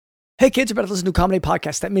Hey kids, you're about to listen to a comedy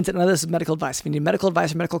podcast. That means that none of this is medical advice. If you need medical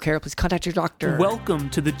advice or medical care, please contact your doctor. Welcome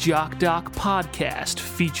to the Jock Doc podcast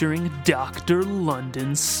featuring Dr.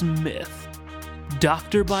 London Smith.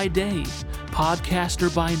 Doctor by day,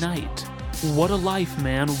 podcaster by night. What a life,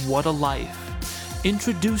 man, what a life.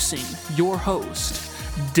 Introducing your host,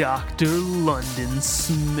 Dr. London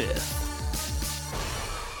Smith.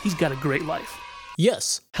 He's got a great life.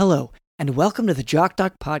 Yes. Hello, and welcome to the Jock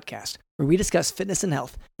Doc podcast, where we discuss fitness and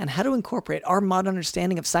health and how to incorporate our modern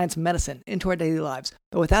understanding of science and medicine into our daily lives,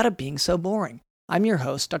 but without it being so boring. I'm your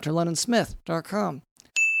host, Dr. LondonSmith.com.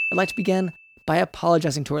 I'd like to begin by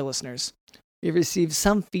apologizing to our listeners. We've received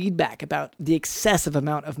some feedback about the excessive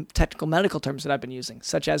amount of technical medical terms that I've been using,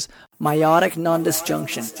 such as meiotic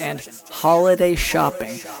non-disjunction and holiday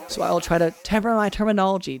shopping, so I'll try to temper my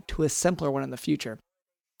terminology to a simpler one in the future.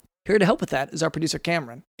 Here to help with that is our producer,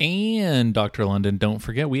 Cameron. And Dr. London, don't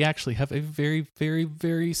forget, we actually have a very, very,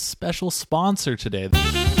 very special sponsor today.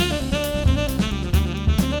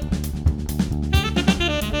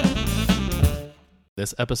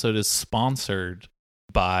 This episode is sponsored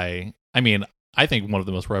by, I think one of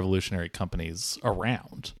the most revolutionary companies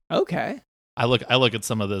around. Okay. I look at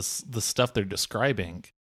some of the stuff they're describing,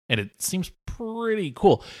 and it seems pretty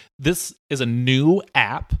cool. This is a new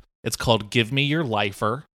app. It's called Give Me Your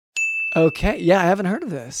Lifer. Okay, yeah, I haven't heard of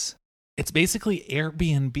this. It's basically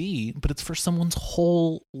Airbnb, but it's for someone's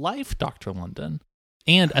whole life, Dr. London.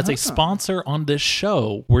 And as a sponsor on this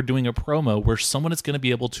show, we're doing a promo where someone is going to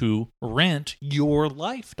be able to rent your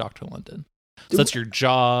life, Dr. London. So that's your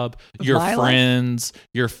job, your friends,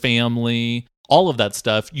 your family, all of that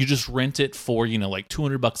stuff. You just rent it for, like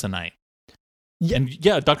 $200 a night. Yeah. And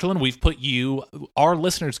yeah, Dr. London, we've put our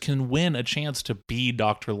listeners can win a chance to be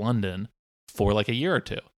Dr. London for like a year or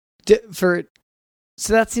two. So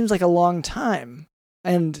that seems like a long time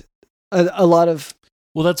and a lot of.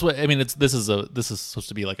 Well, that's what this is supposed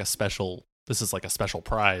to be like a special. This is like a special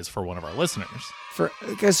prize for one of our listeners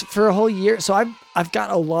because for a whole year. So I've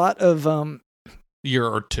got a lot of year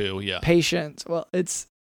or two, yeah. Patience. Well,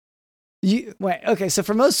 okay. So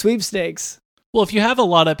for most sweepstakes. Well, if you have a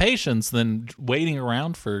lot of patience, then waiting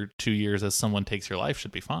around for 2 years as someone takes your life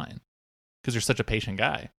should be fine because you're such a patient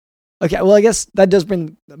guy. Okay, well, I guess that does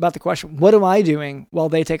bring about the question, what am I doing while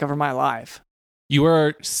they take over my life? You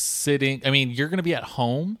are sitting, you're going to be at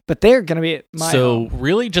home. But they're going to be at my home. So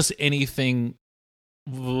really just anything,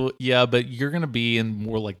 yeah, but you're going to be in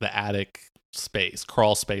more like the attic space,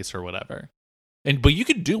 crawl space or whatever. But you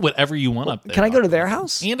can do whatever you want up there. Can I go to their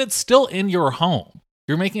house? And it's still in your home.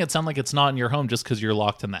 You're making it sound like it's not in your home just because you're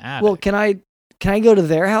locked in the attic. Well, can I go to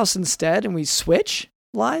their house instead and we switch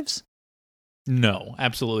lives? No,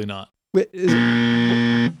 absolutely not. Well,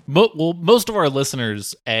 most of our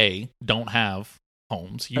listeners, don't have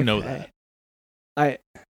homes. You know that.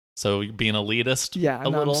 So you're being elitist. Yeah,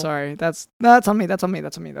 I'm sorry. That's on me.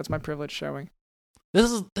 That's my privilege showing.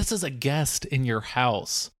 This is a guest in your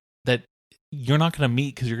house that you're not going to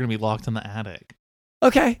meet because you're going to be locked in the attic.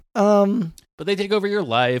 Okay. But they take over your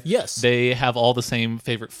life. Yes. They have all the same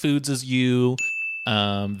favorite foods as you.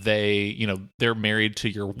 They're married to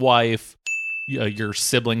your wife. Your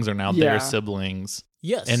siblings are now their siblings.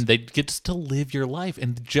 Yes. And they get to live your life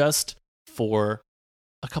and just for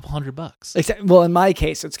a couple $100. Well, in my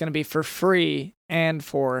case, it's going to be for free and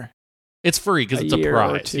for it's free because it's a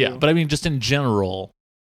prize. Yeah. But just in general,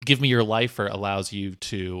 Give Me Your Lifer allows you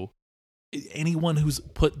to anyone who's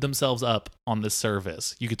put themselves up on this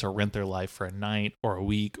service, you get to rent their life for a night or a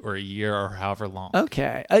week or a year or however long.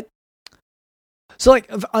 Okay. So like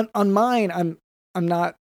on mine,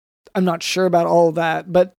 I'm not sure about all of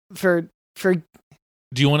that, but for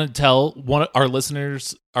do you want to tell our listener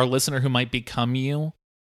who might become you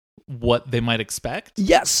what they might expect?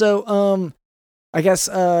 Yeah, so I guess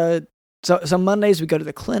so Mondays we go to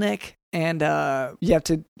the clinic and you want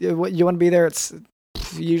to be there. It's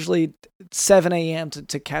usually 7 a.m.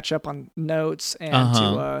 to catch up on notes and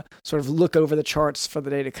to sort of look over the charts for the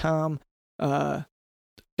day to come.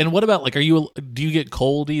 And what about do you get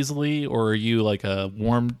cold easily, or are you like a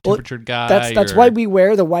warm temperatured guy? That's why we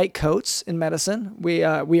wear the white coats in medicine. We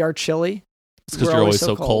are chilly. It's because you're always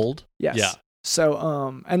so cold. Yes. Yeah.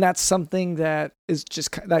 So and that's something that is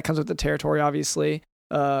that comes with the territory. Obviously,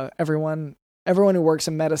 everyone who works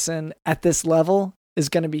in medicine at this level is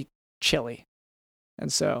going to be chilly,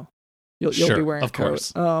 and so you'll be wearing a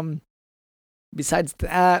coat. Course. Besides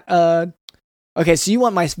that, okay, so you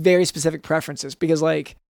want my very specific preferences because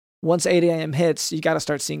once 8 a.m. hits, you got to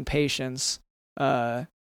start seeing patients,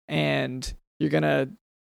 and you're gonna.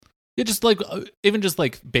 Yeah, just even just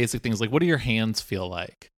basic things like what do your hands feel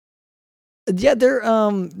like? Yeah, they're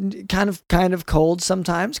kind of cold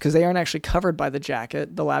sometimes because they aren't actually covered by the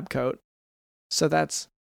jacket, the lab coat. So that's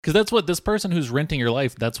because that's what this person who's renting your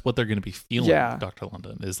life, that's what they're going to be feeling. Yeah. Dr.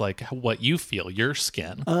 London, is like what you feel, your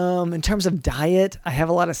skin. In terms of diet, I have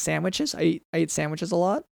a lot of sandwiches. I eat sandwiches a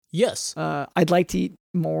lot. Yes. I'd like to eat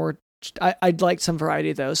more. I'd like some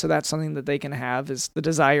variety though, so that's something that they can have is the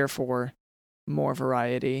desire for more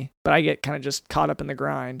variety. But I get kind of just caught up in the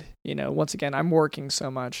grind. Once again, I'm working so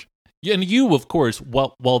much. Yeah, and you, of course,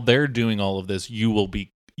 while they're doing all of this, you will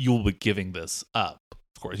be giving this up.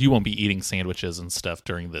 Of course, you won't be eating sandwiches and stuff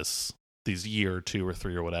during these year or 2 or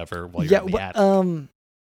 3 or whatever while you're in the attic.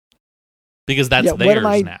 Because that's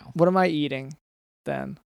theirs now. What am I eating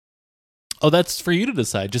then? Oh, that's for you to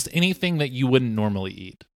decide. Just anything that you wouldn't normally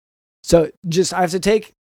eat. So I have to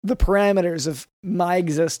take the parameters of my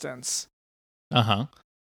existence. Uh-huh.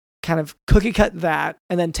 Kind of cookie cut that,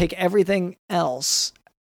 and then take everything else.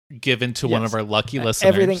 Given to one of our lucky listeners.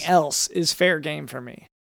 Everything else is fair game for me.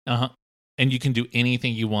 Uh-huh. And you can do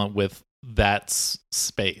anything you want with that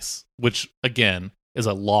space, which, again, is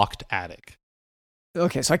a locked attic.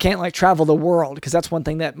 Okay, so I can't travel the world, because that's one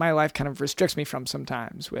thing that my life kind of restricts me from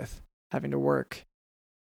sometimes with having to work.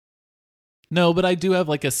 No, but I do have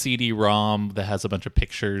a CD-ROM that has a bunch of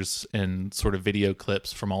pictures and sort of video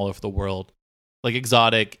clips from all over the world, like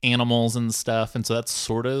exotic animals and stuff, and so that's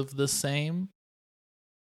sort of the same.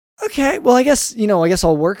 Okay, well, I guess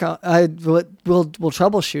I'll work on. We'll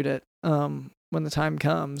troubleshoot it when the time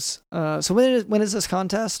comes. So when is this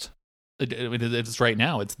contest? It's right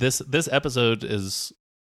now. It's this episode is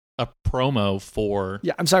a promo for.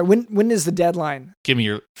 Yeah, I'm sorry. When is the deadline? Give me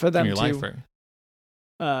your to lifer.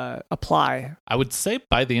 Apply. I would say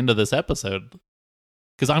by the end of this episode,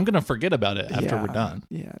 because I'm gonna forget about it after we're done.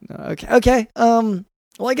 Yeah. No. Okay. Well,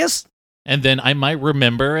 I guess. And then I might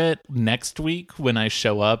remember it next week when I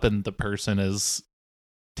show up and the person is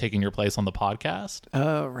taking your place on the podcast.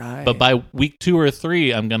 Oh, right. But by week 2 or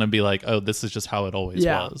 3, I'm going to be like, oh, this is just how it always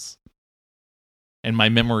was. And my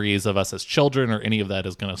memories of us as children or any of that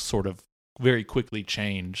is going to sort of very quickly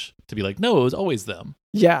change to be like, no, it was always them.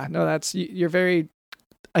 Yeah, no, you're very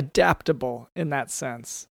adaptable in that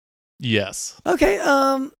sense. Yes. Okay.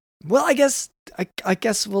 Well, I guess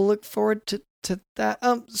we'll look forward to that.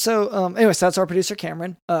 Anyways, that's our producer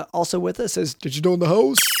Cameron. Also with us is Digital in the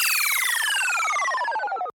House.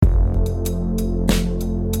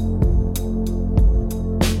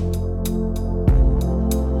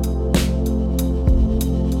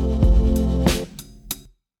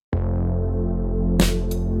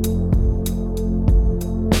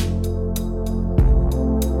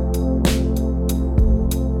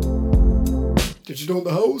 Digital in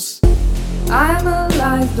the House. I'm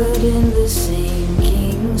alive but in the same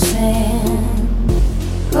king's hand,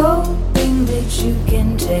 hoping that you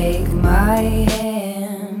can take my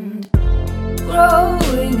hand,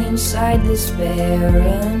 growing inside this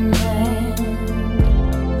barren land,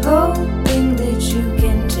 hoping that you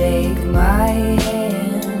can take my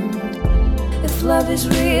hand. If love is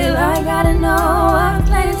real, I gotta know. I've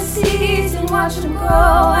planted seeds and watched them grow.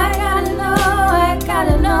 I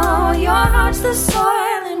gotta know your heart's the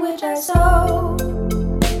soil in which I sow.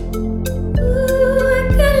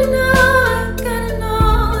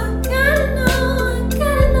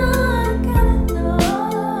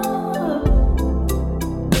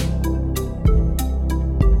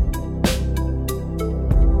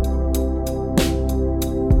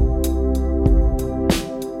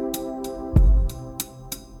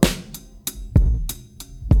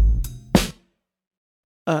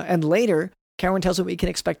 And later, Cameron tells us we can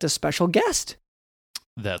expect a special guest.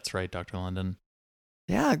 That's right, Dr. London.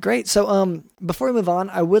 Yeah, great. So before we move on,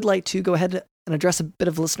 I would like to go ahead and address a bit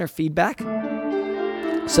of listener feedback.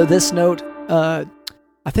 So this note, I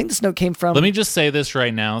think this note came from... Let me just say this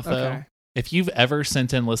right now, though. Okay. If you've ever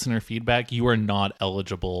sent in listener feedback, you are not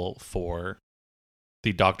eligible for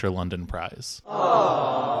the Dr. London Prize.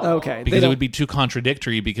 Okay. Because it would be too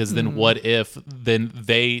contradictory, because then what if then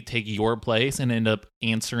they take your place and end up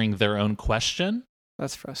answering their own question?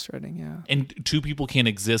 That's frustrating, yeah. And 2 people can't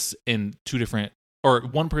exist in 2 different... Or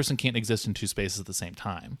 1 person can't exist in 2 spaces at the same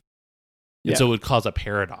time. And so it would cause a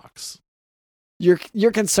paradox.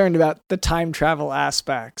 You're concerned about the time travel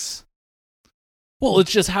aspects. Well,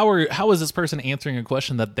 it's just how is this person answering a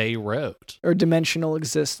question that they wrote? Or dimensional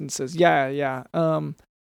existences. Yeah.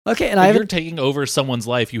 Okay, and if you're taking over someone's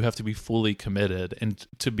life, you have to be fully committed, and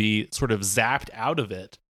to be sort of zapped out of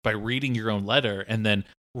it by reading your own letter and then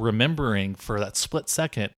remembering for that split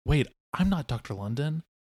second, wait, I'm not Dr. London.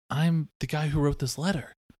 I'm the guy who wrote this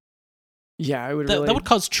letter. Yeah, it would that would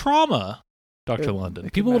cause trauma, Dr. London.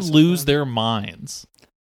 People would lose their minds.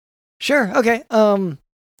 Sure. Okay.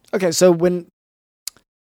 Okay. So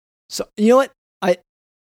you know what?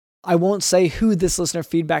 I won't say who this listener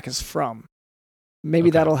feedback is from. Maybe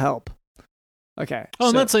Okay. that'll help. Okay. Oh,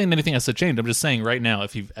 I'm so- not saying anything has to change. I'm just saying right now,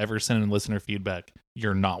 if you've ever sent in listener feedback,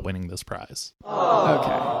 you're not winning this prize.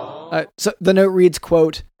 Okay. So the note reads,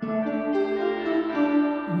 quote,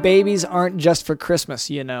 "Babies aren't just for Christmas,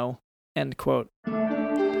 you know," end quote.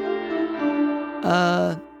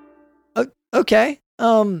 Okay.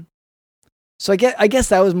 So I guess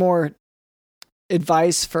that was more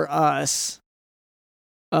advice for us.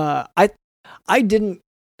 I didn't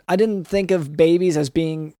think of babies as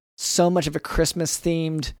being so much of a Christmas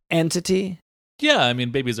themed entity. Yeah, I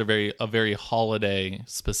mean, babies are a very holiday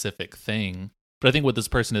specific thing. But I think what this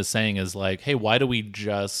person is saying is like, hey, why do we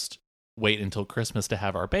just wait until Christmas to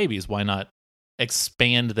have our babies? Why not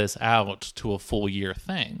expand this out to a full year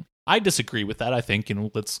thing? I disagree with that. I think,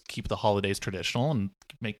 let's keep the holidays traditional and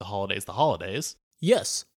make the holidays.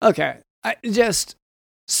 Yes. Okay. I just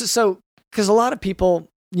so because a lot of people,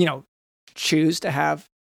 choose to have.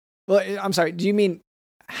 Well, I'm sorry. Do you mean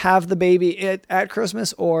have the baby at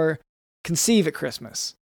Christmas or conceive at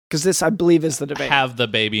Christmas? Because this, I believe, is the debate. Have the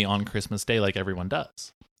baby on Christmas Day like everyone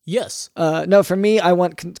does. Yes. No, for me, I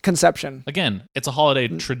want conception. Again, it's a holiday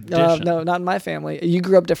tradition. No, not in my family. You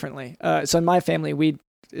grew up differently. So in my family,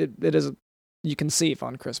 it is you conceive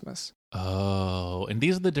on Christmas. Oh, and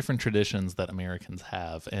these are the different traditions that Americans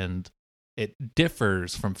have, and it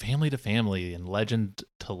differs from family to family and legend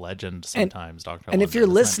to legend sometimes, Dr. And if you're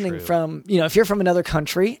listening from, if you're from another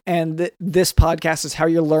country and this podcast is how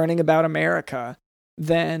you're learning about America,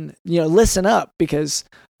 then, listen up because,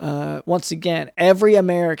 once again, every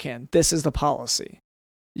American, this is the policy.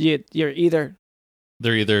 They're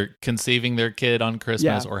either conceiving their kid on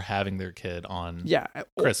Christmas Yeah. or having their kid on Yeah.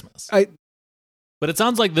 Christmas. I But it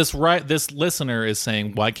sounds like this listener is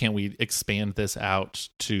saying, why can't we expand this out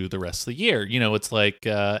to the rest of the year? It's like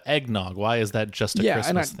eggnog. Why is that just a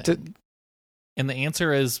Christmas thing? And the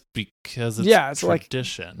answer is because it's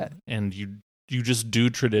tradition. And you just do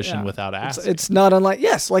tradition without asking. It's not unlike,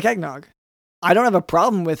 like eggnog. I don't have a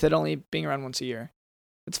problem with it only being around once a year.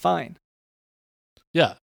 It's fine.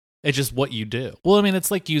 Yeah. It's just what you do. Well, I mean,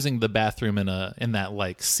 it's like using the bathroom in that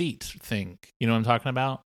like seat thing. You know what I'm talking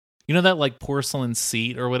about? You know that like porcelain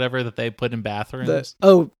seat or whatever that they put in bathrooms?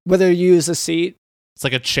 Whether you use a seat? It's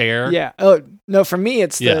like a chair. Yeah. Oh, no, for me,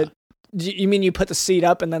 it's you mean you put the seat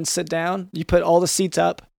up and then sit down? You put all the seats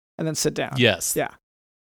up and then sit down. Yes. Yeah.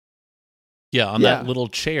 Yeah, on that little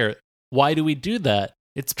chair. Why do we do that?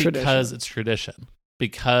 It's because Tradition. it's tradition.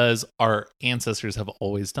 Because our ancestors have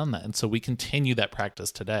always done that. And so we continue that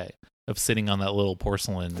practice today of sitting on that little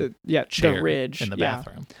porcelain chair the ridge in the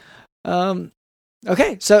bathroom.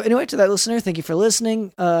 Okay. So anyway, to that listener, thank you for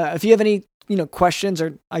listening. If you have any, questions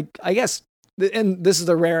or I guess, and this is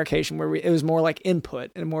the rare occasion where it was more like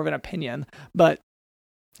input and more of an opinion, but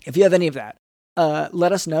if you have any of that,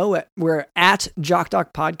 let us know. We're at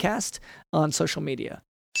JockDoc Podcast on social media.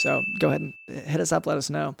 So go ahead and hit us up. Let us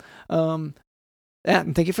know.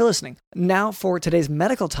 And thank you for listening. Now for today's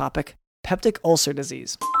medical topic, peptic ulcer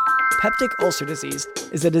disease. Peptic ulcer disease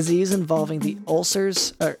is a disease involving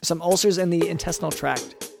some ulcers in the intestinal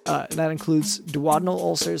tract. That includes duodenal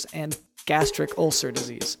ulcers and gastric ulcer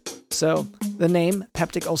disease. So the name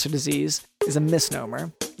peptic ulcer disease is a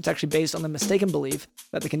misnomer. It's actually based on the mistaken belief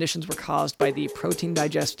that the conditions were caused by the protein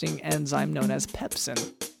digesting enzyme known as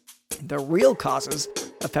pepsin. The real causes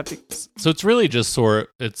of peptic. So it's really just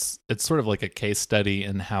it's sort of like a case study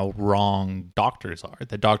in how wrong doctors are.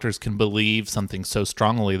 That doctors can believe something so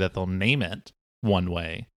strongly that they'll name it one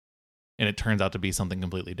way, and it turns out to be something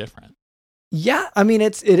completely different. Yeah, I mean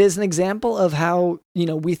it is an example of how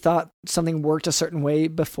we thought something worked a certain way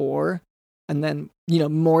before, and then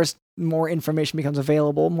more information becomes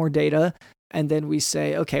available, more data, and then we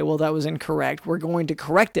say, okay, well that was incorrect. We're going to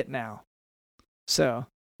correct it now. So.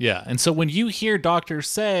 Yeah, and so when you hear doctors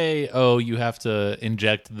say, oh, you have to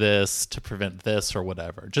inject this to prevent this or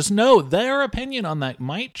whatever, just know their opinion on that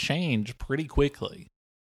might change pretty quickly.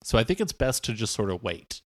 So I think it's best to just sort of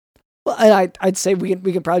wait. Well, and I'd say we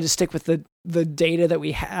can probably just stick with the data that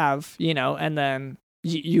we have, and then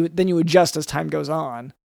you adjust as time goes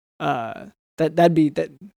on. That'd be that.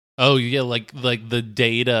 Oh yeah, like the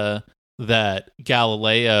data that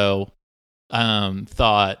Galileo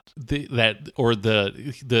thought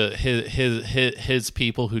his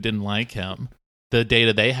people who didn't like him, the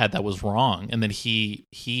data they had that was wrong, and then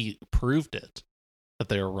he proved it that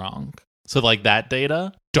they were wrong. So like that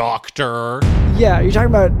data, doctor. Yeah, you're talking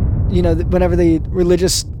about whenever the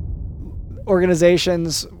religious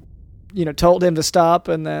organizations told him to stop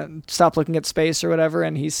and then stop looking at space or whatever,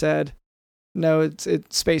 and he said, "No,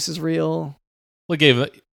 space is real." Well,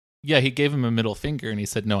 he gave him a middle finger, and he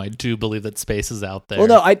said, "No, I do believe that space is out there." Well,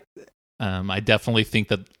 no, I definitely think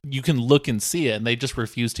that you can look and see it, and they just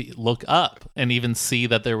refused to look up and even see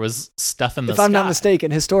that there was stuff in the sky. If I'm not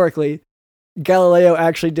mistaken, historically, Galileo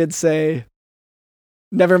actually did say,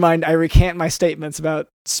 "Never mind, I recant my statements about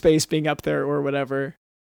space being up there or whatever."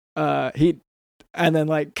 And then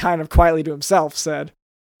like kind of quietly to himself said,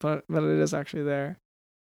 but it is actually there.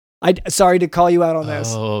 Sorry to call you out on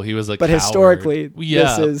this. Oh, he was a but coward. Historically,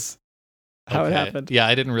 this is how it happened. Yeah,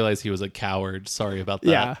 I didn't realize he was a coward. Sorry about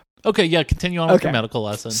that. Yeah. Okay, yeah, continue on with your medical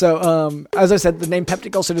lesson. So, as I said, the name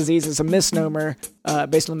peptic ulcer disease is a misnomer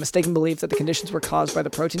based on the mistaken belief that the conditions were caused by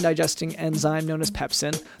the protein-digesting enzyme known as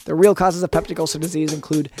pepsin. The real causes of peptic ulcer disease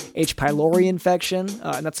include H. pylori infection,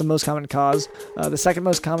 and that's the most common cause. The second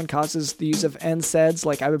most common cause is the use of NSAIDs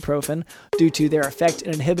like ibuprofen due to their effect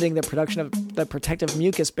in inhibiting the production of the protective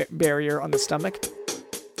mucus barrier on the stomach.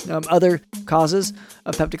 Other causes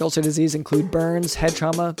of peptic ulcer disease include burns, head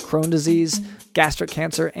trauma, Crohn's disease, gastric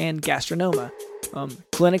cancer, and gastronoma.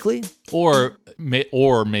 Clinically,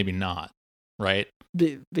 or maybe not, right?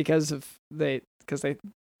 Because it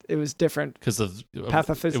was different. Because of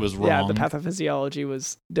it was wrong. Yeah, the pathophysiology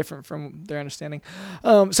was different from their understanding.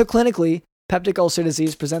 So clinically, peptic ulcer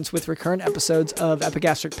disease presents with recurrent episodes of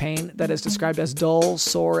epigastric pain that is described as dull,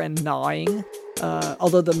 sore, and gnawing.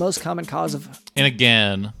 Although the most common cause of... And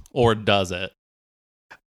again, or does it?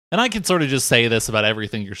 And I can sort of just say this about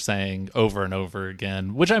everything you're saying over and over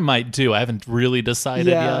again, which I might do. I haven't really decided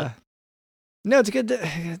yet. No, it's good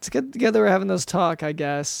that we're having this talk, I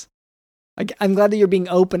guess. I'm glad that you're being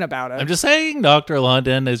open about it. I'm just saying, Dr.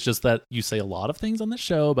 London, is just that you say a lot of things on the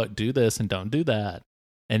show about do this and don't do that.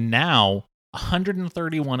 And now,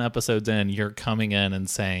 131 episodes in, you're coming in and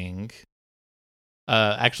saying...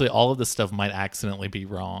 actually, all of this stuff might accidentally be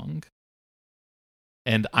wrong.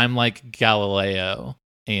 And I'm like Galileo,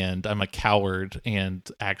 and I'm a coward, and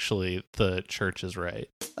actually the church is right.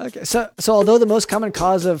 Okay, so although the most common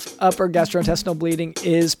cause of upper gastrointestinal bleeding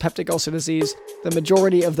is peptic ulcer disease, the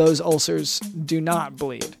majority of those ulcers do not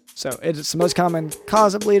bleed. So it's the most common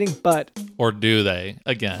cause of bleeding, but... Or do they?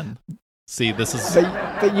 Again. See, this is...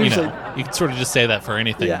 But usually... you can sort of just say that for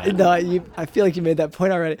anything. Yeah, no, I feel like you made that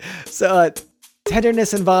point already. So...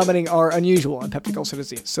 tenderness and vomiting are unusual in peptic ulcer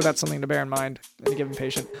disease, so that's something to bear in mind in a given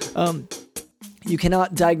patient. You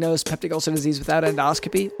cannot diagnose peptic ulcer disease without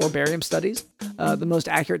endoscopy or barium studies. The most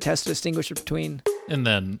accurate test to distinguish between... And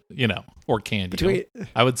then, or can you?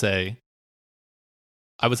 I would say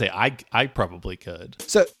I probably could.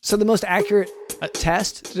 So the most accurate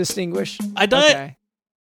test to distinguish...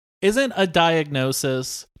 Isn't a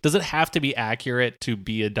diagnosis... Does it have to be accurate to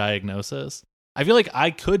be a diagnosis? I feel like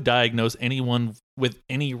I could diagnose anyone with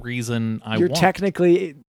any reason I want.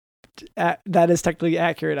 Technically, that is technically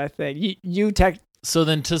accurate, I think. So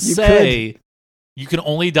then to say you can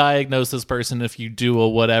only diagnose this person if you do a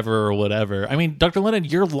whatever or whatever. I mean, Dr. Lennon,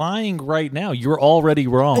 you're lying right now. You're already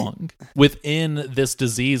wrong within this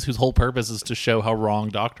disease whose whole purpose is to show how wrong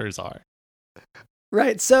doctors are.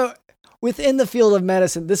 Right. So within the field of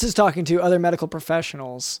medicine, this is talking to other medical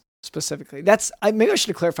professionals specifically. Maybe I should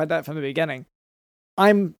have clarified that from the beginning.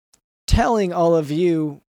 I'm telling all of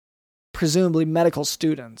you, presumably medical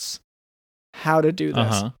students, how to do this.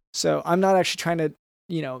 Uh-huh. So I'm not actually trying to,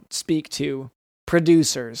 speak to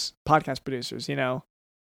producers, podcast producers,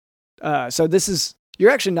 So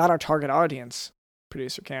you're actually not our target audience,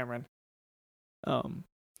 producer Cameron.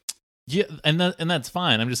 Yeah, and that's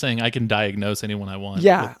fine. I'm just saying I can diagnose anyone I want.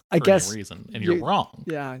 Yeah, I guess any reason, and you're wrong.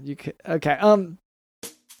 Yeah, you could. Okay.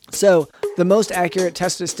 So the most accurate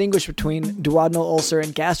test to distinguish between duodenal ulcer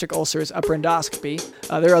and gastric ulcer is upper endoscopy.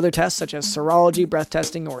 There are other tests such as serology, breath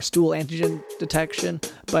testing, or stool antigen detection,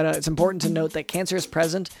 but it's important to note that cancer is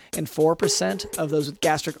present in 4% of those with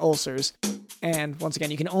gastric ulcers. And once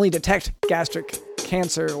again, you can only detect gastric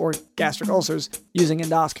cancer or gastric ulcers using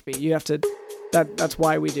endoscopy. You have to... That's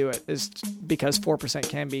why we do it, is because 4%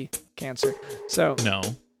 can be cancer. So no.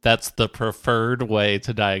 That's the preferred way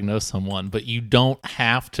to diagnose someone, but you don't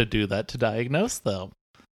have to do that to diagnose them.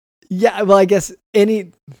 Yeah, well, I guess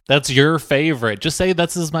That's your favorite. Just say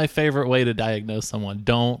this is my favorite way to diagnose someone.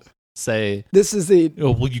 Don't say... This is the... Oh,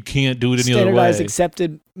 well, you can't do it any other way. Standardized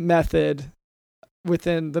accepted method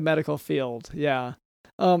within the medical field. Yeah.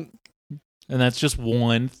 And that's just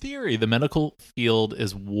one theory. The medical field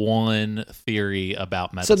is one theory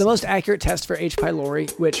about medicine. So the most accurate test for H.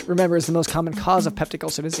 pylori, which, remember, is the most common cause of peptic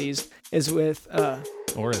ulcer disease, is with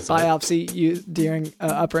biopsy during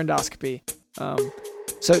upper endoscopy.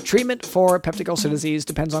 So treatment for peptic ulcer disease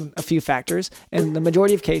depends on a few factors. In the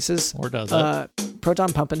majority of cases, Or does it?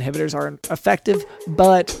 proton pump inhibitors are effective,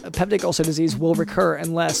 but peptic ulcer disease will recur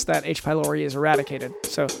unless that H. pylori is eradicated.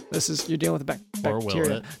 So you're dealing with a Or will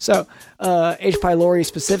bacteria. it? So H. pylori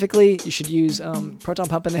specifically, you should use proton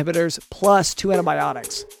pump inhibitors plus 2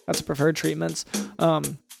 antibiotics. That's the preferred treatments.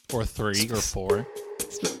 Or 3 or 4?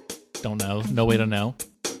 Don't know. No way to know.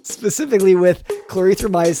 Specifically with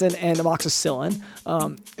clarithromycin and amoxicillin.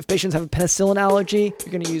 If patients have a penicillin allergy,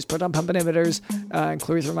 you're going to use proton pump inhibitors, and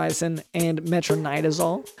clarithromycin and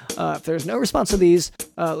metronidazole. If there's no response to these,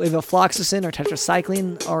 levofloxacin or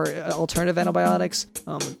tetracycline are alternative antibiotics.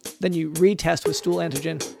 Then you retest with stool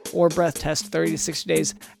antigen or breath test 30 to 60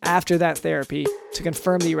 days after that therapy to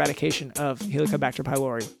confirm the eradication of Helicobacter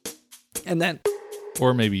pylori. And then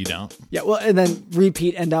Or maybe you don't. Yeah, well, and then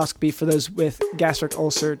repeat endoscopy for those with gastric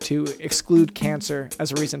ulcer to exclude cancer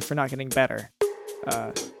as a reason for not getting better.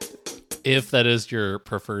 If that is your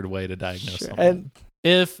preferred way to diagnose Sure. someone. And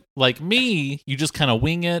If, like me, you just kind of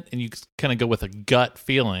wing it and you kind of go with a gut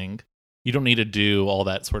feeling, you don't need to do all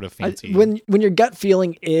that sort of fancy when your gut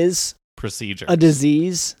feeling is procedure. a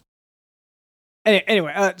disease.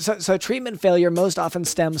 Anyway, so treatment failure most often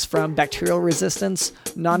stems from bacterial resistance,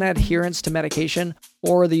 non-adherence to medication,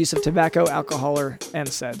 or the use of tobacco, alcohol, or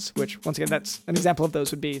NSAIDs, which, once again, that's an example of those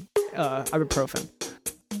would be ibuprofen.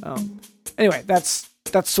 Anyway, that's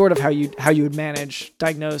sort of how you would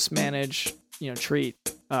diagnose, manage, treat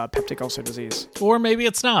peptic ulcer disease. Or maybe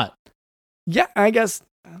it's not. Yeah, I guess.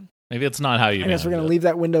 Maybe it's not how you I guess we're manage gonna it. leave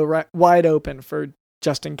that window wide open for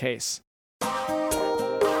just in case.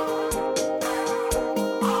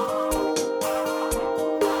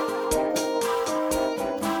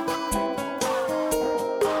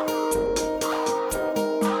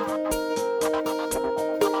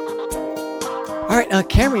 All right,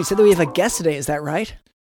 Cameron, you said that we have a guest today. Is that right?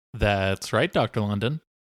 That's right, Dr. London.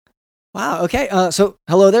 Wow. Okay. So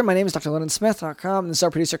hello there. My name is Dr. LondonSmith.com. This is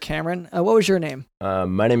our producer, Cameron. What was your name?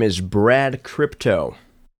 My name is Brad Crypto.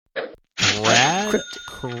 Brad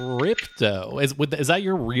Crypto. Is that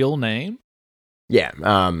your real name? Yeah,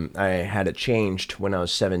 I had it changed when I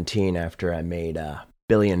was 17 after I made $1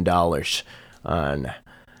 billion on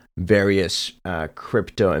various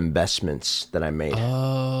crypto investments that I made.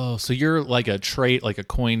 Oh, so you're like a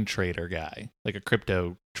coin trader guy, like a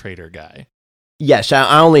crypto trader guy. Yes,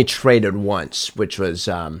 I only traded once, which was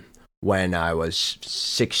when I was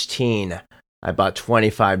 16. I bought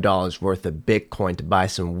 $25 worth of Bitcoin to buy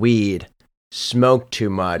some weed, smoked too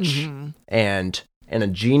much, and in a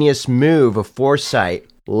genius move of foresight,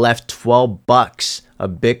 left $12 of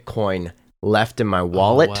Bitcoin left in my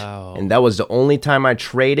wallet. Oh, wow. And that was the only time I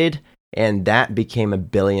traded, and that became $1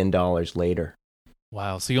 billion later.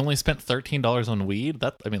 Wow. So you only spent $13 on weed?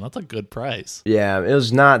 That's a good price. Yeah, it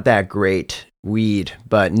was not that great weed,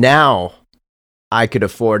 but now I could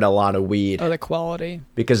afford a lot of weed Oh, the quality.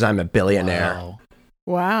 because I'm a billionaire. Wow.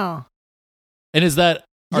 Wow. And is that...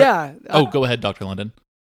 Yeah. go ahead, Dr. London.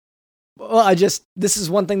 Well, this is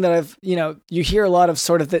one thing that I've, you hear a lot of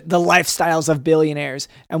sort of the lifestyles of billionaires.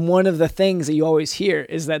 And one of the things that you always hear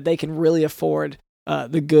is that they can really afford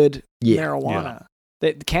the good marijuana.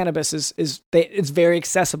 That cannabis it's very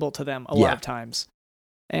accessible to them a lot of times.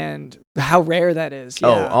 And how rare that is.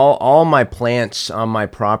 Yeah. Oh, all my plants on my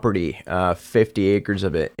property, 50 acres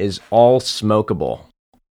of it, is all smokable.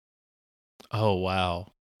 Oh, wow.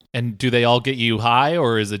 And do they all get you high,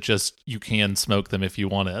 or is it just you can smoke them if you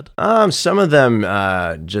wanted? Some of them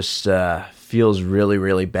just feels really,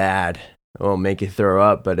 really bad. It won't make you throw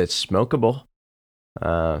up, but it's smokable.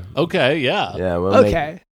 Okay, yeah. Yeah.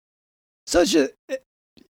 Okay. So it's just,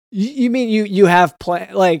 you mean you have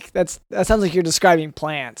that sounds like you're describing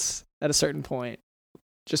plants at a certain point.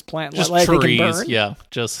 Just plant, Just like trees, they can burn. yeah.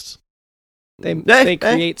 Just They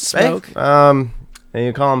create smoke. And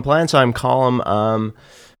you call them plants. I'm call them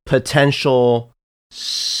potential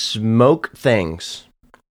smoke things.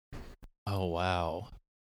 oh wow.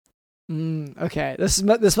 Okay, this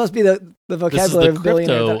must be the vocabulary This is the of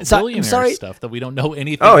billionaire. billionaire I'm sorry. stuff that we don't know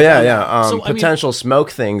anything. Oh yeah, about. yeah. So, Potential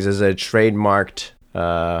smoke things is a trademarked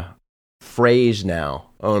phrase now,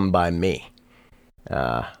 owned by me.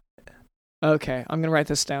 Okay, I'm gonna write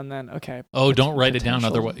this down then. Okay. Oh, don't write it down.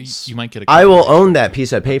 Potential Otherwise, you might get a. I will conviction, own that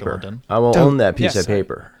piece of Dr. paper. London. I will Don't- own that piece yes, of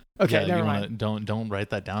paper. Okay, Yeah, never you mind. don't write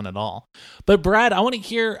that down at all. But Brad, I want to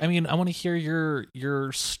hear. I want to hear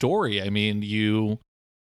your story. I mean, you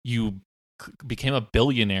became a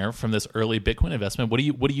billionaire from this early Bitcoin investment. What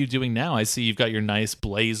are you doing now? I see you've got your nice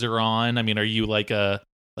blazer on. I mean, are you like a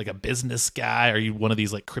like a business guy? Are you one of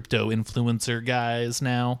these like crypto influencer guys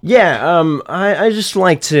now? Yeah, I just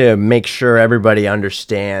like to make sure everybody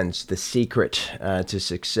understands the secret to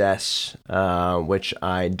success, which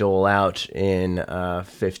I dole out in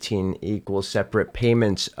 15 equal separate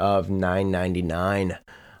payments of $9.99.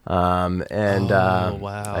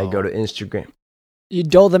 Wow. I go to Instagram. You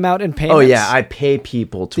dole them out in payments? Oh yeah, I pay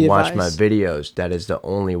people to The watch my advice? videos. That is the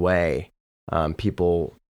only way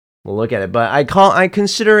people will look at it. But I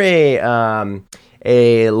consider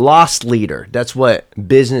a lost leader. That's what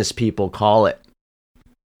business people call it.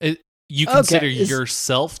 You Okay, consider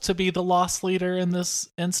yourself to be the lost leader in this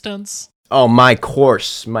instance? Oh, my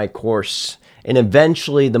course. And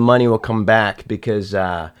eventually the money will come back because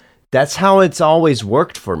that's how it's always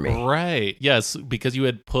worked for me. Right. Yes, because you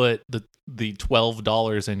had put the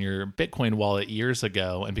 $12 in your Bitcoin wallet years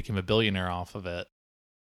ago and became a billionaire off of it.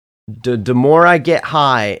 The more I get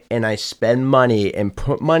high and I spend money and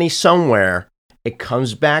put money somewhere, it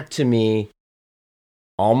comes back to me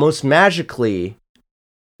almost magically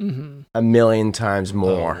Mm-hmm. a million times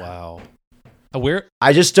more. Oh, wow. Where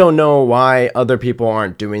I just don't know why other people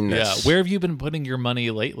aren't doing this. where have you been putting your money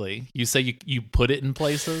lately? You say you put it in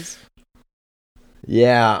places?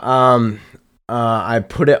 Yeah, I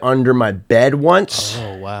put it under my bed once,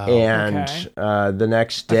 Oh, wow. and Okay. the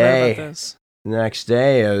next I've heard about day, this.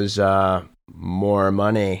 it was more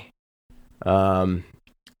money. I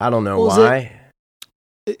don't know Well, is why.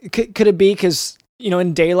 Could it be because,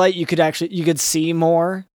 in daylight you could see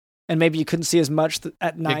more, and maybe you couldn't see as much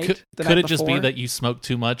at night? Could it just be that you smoked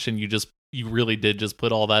too much and you really did just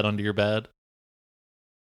put all that under your bed?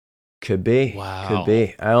 Could be. Wow. Could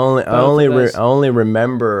be. I Both only of those.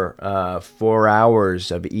 remember 4 hours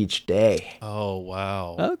of each day. Oh,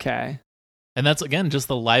 wow. Okay. And that's, again, just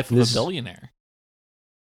the life of This- a billionaire.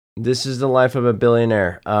 This is the life of a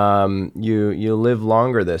billionaire. You live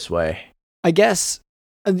longer this way. I guess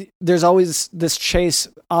there's always this chase,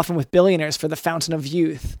 often with billionaires, for the fountain of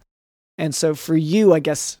youth, and so for you, I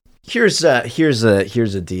guess. Here's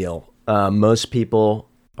a deal. Most people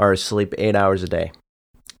are asleep 8 hours a day.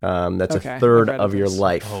 That's Okay, a I've third read of your this.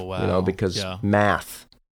 life. Oh, wow. Because Yeah. math,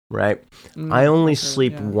 right? I only I've heard,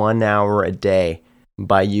 sleep yeah. 1 hour a day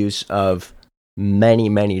by use of many,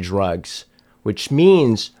 many drugs, which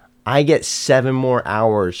means I get 7 more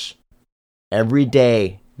hours every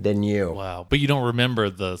day than you. Wow. But you don't remember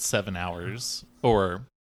the 7 hours or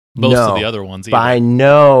most of the other ones either. But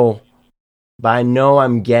I know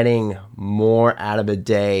I'm getting more out of a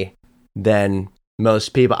day than most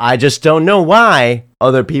people. I just don't know why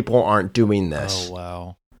other people aren't doing this. Oh,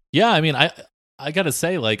 wow. Yeah, I mean, I gotta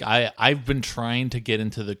say, like, I've been trying to get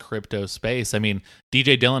into the crypto space. I mean,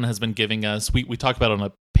 DJ Dylan has been giving us, we talked about it on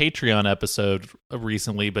a Patreon episode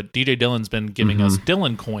recently, but DJ Dylan's been giving us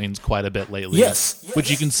Dylan coins quite a bit lately. Yes. Which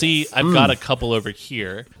you can see, I've got a couple over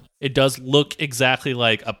here. It does look exactly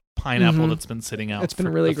like a pineapple that's been sitting out It's been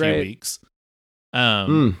for really a few great. weeks.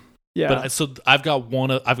 Yeah. But so I've got one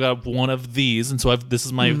of these, and so this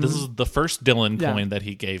is the first Dylan Yeah. coin that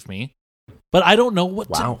he gave me. But I don't know what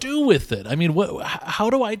Wow. to do with it. I mean, how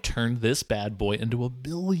do I turn this bad boy into $1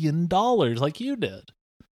 billion like you did?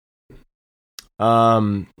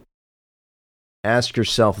 Ask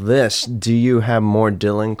yourself this: do you have more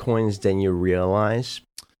Dylan coins than you realize?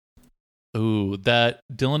 Ooh, that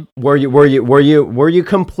Dylan. Were you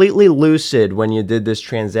completely lucid when you did this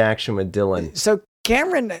transaction with Dylan? So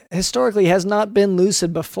Cameron historically has not been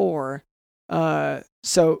lucid before.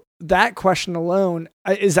 So that question alone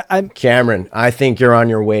I'm Cameron, I think you're on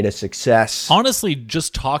your way to success. Honestly,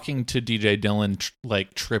 just talking to DJ Dylan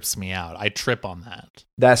trips me out. I trip on that.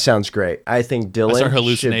 That sounds great. I think Dylan I start should-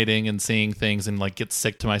 hallucinating and seeing things and like get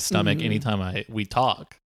sick to my stomach anytime we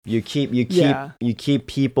talk. You keep Yeah.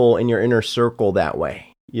 people in your inner circle that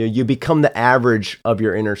way. You become the average of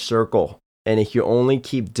your inner circle. And if you only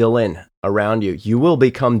keep Dylan around you, you will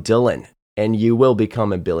become Dylan and you will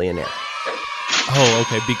become a billionaire. Oh,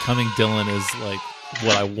 okay. Becoming Dylan is like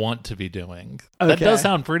what I want to be doing. That Okay. does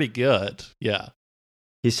sound pretty good. Yeah.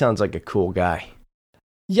 He sounds like a cool guy.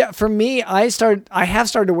 Yeah, for me, I have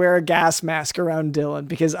started to wear a gas mask around Dylan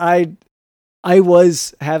because I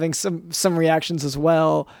was having some reactions as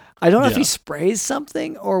well. I don't know if Yeah. he sprays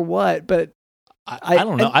something or what, but I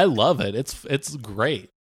don't know. I love it. It's great.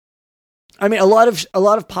 I mean, a lot of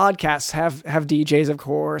podcasts have DJs, of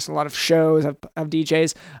course. A lot of shows have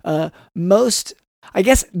DJs. I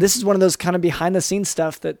guess this is one of those kind of behind the scenes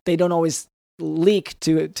stuff that they don't always leak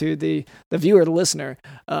to the viewer, the listener.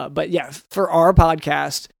 But yeah, for our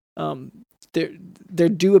podcast, there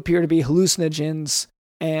do appear to be hallucinogens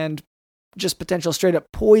and just potential straight up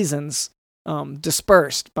poisons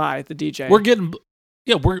dispersed by the DJ.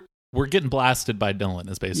 Yeah, we're getting blasted by Dylan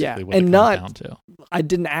is basically what and it comes down to. I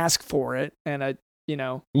didn't ask for it, and I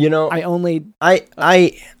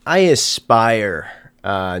aspire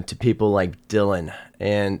to people like Dylan,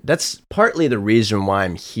 and that's partly the reason why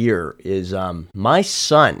I'm here. Is my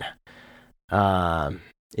son,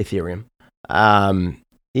 Ethereum,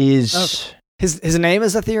 is okay. His name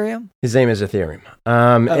is Ethereum. His name is Ethereum,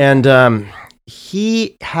 and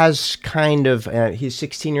he has kind of he's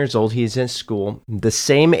 16 years old. He's in school, the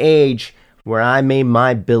same age where I made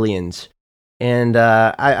my billions. And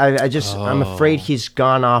I'm afraid he's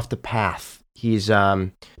gone off the path. He's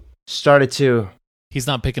started to. He's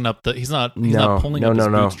not picking up the. He's not pulling up his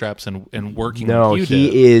bootstraps and working. No, like you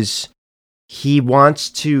he did. is. He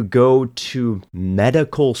wants to go to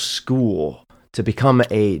medical school to become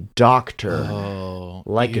a doctor,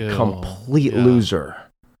 like a complete loser.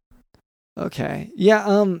 Okay. Yeah.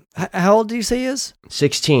 How old do you say he is?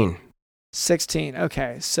 16. 16.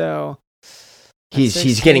 Okay. So.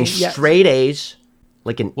 He's getting straight A's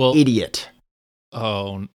like an idiot.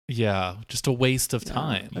 Oh, yeah. Just a waste of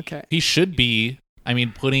time. Okay. He should be,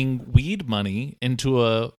 putting weed money into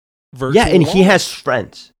a virtual and wallet. he has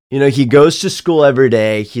friends. He goes to school every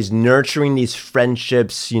day. He's nurturing these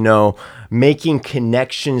friendships, making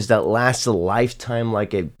connections that last a lifetime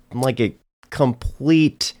like a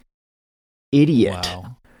complete idiot.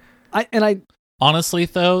 Wow. Honestly,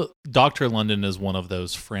 though, Dr. London is one of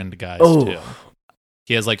those friend guys, too.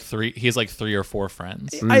 He has like 3 or 4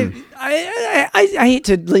 friends. I hate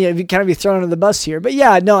to kind of be thrown under the bus here, but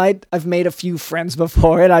yeah, no, I've made a few friends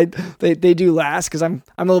before, and they do last because I'm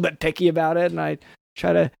a little bit picky about it, and I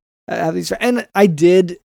try to have these. And I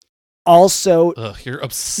did also. You're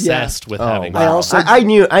obsessed with having. Wow. I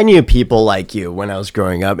knew people like you when I was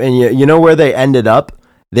growing up, and you know where they ended up?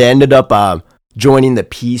 They ended up joining the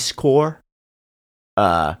Peace Corps.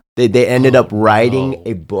 They ended up writing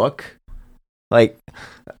a book. Like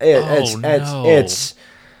it's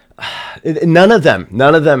none of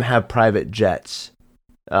them have private jets.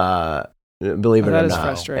 Believe it or not, is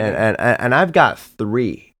frustrating. And I've got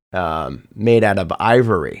 3 made out of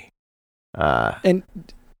ivory. And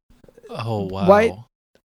oh wow, why?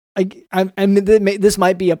 This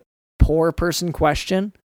might be a poor person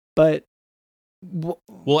question, but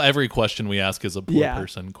well, every question we ask is a poor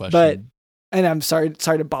person question. But and I'm sorry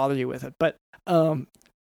to bother you with it, but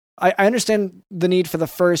I understand the need for the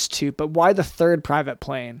first 2, but why the 3rd private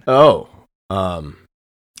plane? One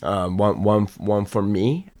for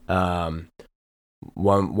me.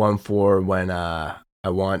 One for when I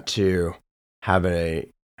want to have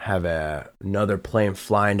another plane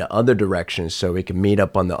flying to other directions so we can meet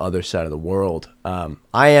up on the other side of the world. I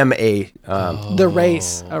am a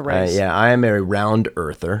race. I am a round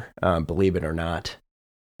earther, believe it or not.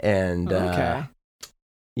 And okay.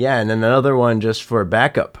 And then another one just for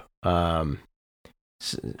backup.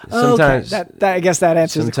 Sometimes I guess that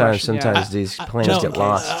answers the question. Sometimes these planes get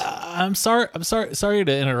lost. I'm sorry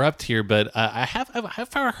to interrupt here, but I have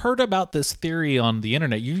heard about this theory on the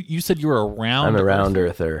internet. You said you were a round. I'm a round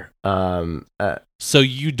earther. So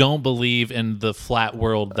you don't believe in the flat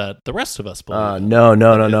world that the rest of us believe? No.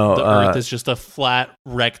 The Earth is just a flat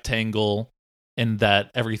rectangle, and that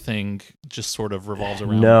everything just sort of revolves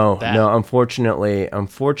around that. No, unfortunately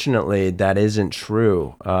that isn't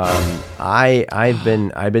true. I've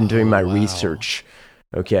been doing my research,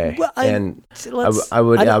 okay, well,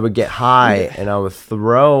 I would get high and I would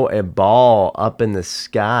throw a ball up in the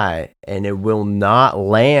sky and it will not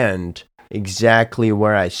land exactly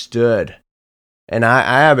where I stood, and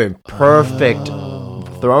I have a perfect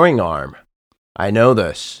throwing arm. I know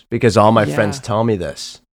this because all my friends tell me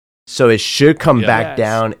this. So it should come back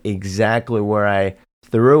down exactly where I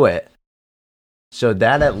threw it. So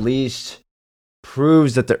that at least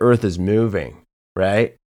proves that the Earth is moving,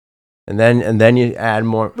 right? And then you add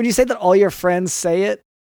more. When you say that all your friends say it,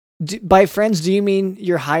 by friends, do you mean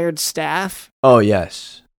your hired staff? Oh,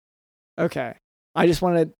 yes. Okay. I just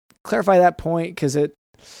want to clarify that point because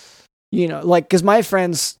because my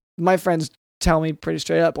friends tell me pretty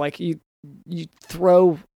straight up, like you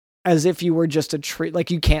throw as if you were just a tree,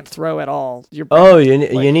 like you can't throw at all. You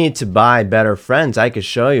need to buy better friends. I could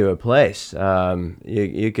show you a place.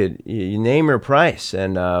 You name your price,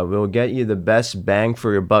 and we'll get you the best bang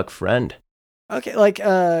for your buck friend. Okay, like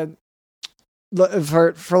for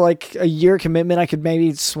like a year commitment, I could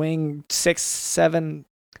maybe swing 6, 7.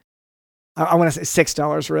 I want to say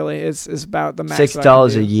 $6. Really, is about the max.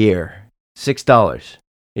 $6 a year. $6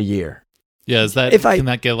 a year. Yeah, can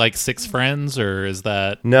that get like 6 friends, or is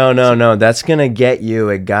that... No. That's going to get you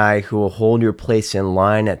a guy who will hold your place in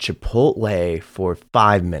line at Chipotle for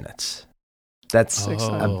 5 minutes. That's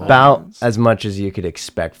 600 about pounds. as much as you could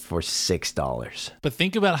expect for $6. But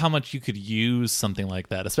think about how much you could use something like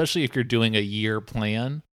that, especially if you're doing a year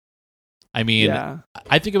plan. I mean, Yeah.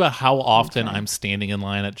 I think about how often Okay. I'm standing in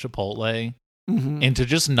line at Chipotle, Mhm. and to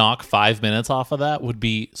just knock 5 minutes off of that would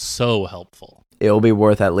be so helpful. It'll be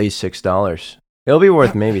worth at least $6. It'll be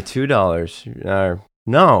worth maybe $2.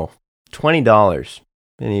 No, $20.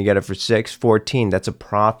 And you get it for $6.14. That's a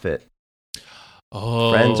profit.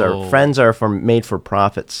 Oh, Friends are made for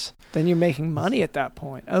profits. Then you're making money at that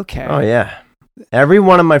point. Okay. Oh yeah. Every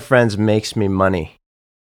one of my friends makes me money.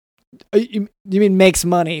 You mean makes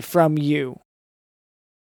money from you?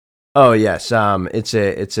 Oh yes. It's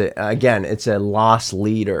a loss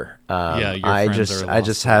leader. Yeah, your I friends just are a I loss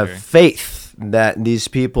just have leader. faith that these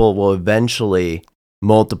people will eventually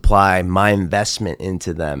multiply my investment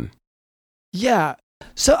into them. Yeah.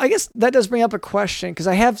 So I guess that does bring up a question, because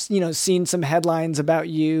I have, seen some headlines about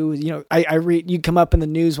you. I read, you come up in the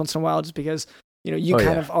news once in a while just because, you Oh,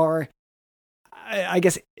 kind yeah. of are, I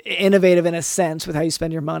guess, innovative in a sense with how you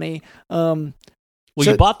spend your money. Well,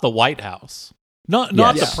 So- you bought the White House, not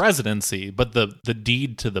Yes. the presidency, but the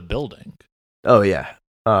deed to the building. Oh yeah.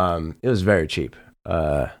 It was very cheap.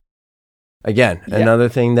 Again, Yeah. another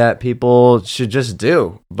thing that people should just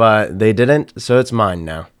do, but they didn't, so it's mine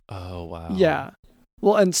now. Oh wow. Yeah.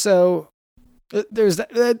 Well, and so there's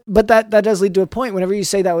that, but that does lead to a point. Whenever you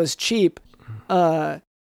say that was cheap,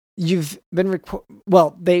 you've been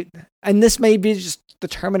and this may be just the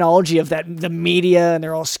terminology of the media, and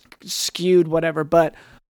they're all skewed, whatever. But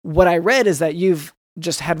what I read is that you've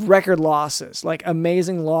just had record losses, like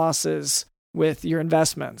amazing losses with your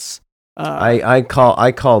investments. I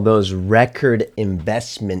call those record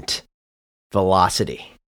investment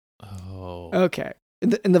velocity. Oh. Okay,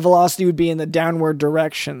 and the velocity would be in the downward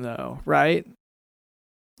direction, though, right?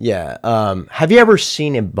 Yeah. Have you ever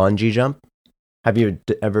seen a bungee jump? Have you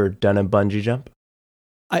ever done a bungee jump?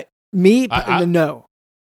 No.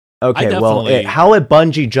 Okay. Well, definitely- how a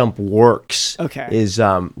bungee jump works Okay. is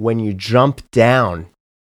when you jump down.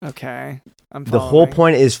 Okay. I'm The whole following.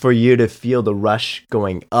 point is for you to feel the rush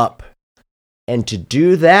going up, and to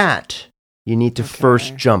do that, you need to first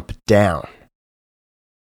Okay. jump down.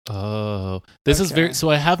 Oh, this is Okay. very. So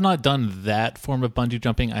I have not done that form of bungee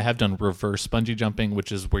jumping. I have done reverse bungee jumping,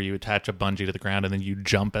 which is where you attach a bungee to the ground and then you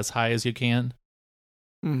jump as high as you can.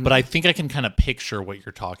 Mhm. But I think I can kind of picture what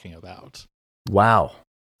you're talking about. Wow,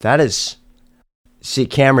 that is. See,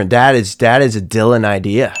 Cameron, that is a Dylan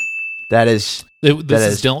idea. That is This That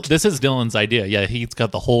is is- This is Dylan's idea. Yeah, he's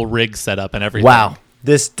got the whole rig set up and everything. wow.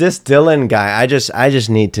 This Dylan guy, I just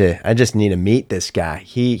need to meet this guy.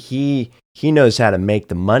 He knows how to make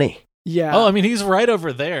the money. Yeah. Oh, I mean, he's right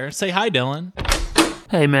over there. Say hi, Dylan.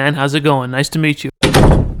 Hey man, how's it going? Nice to meet you.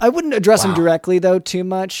 I wouldn't address him Wow. directly though too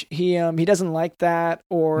much. He doesn't like that,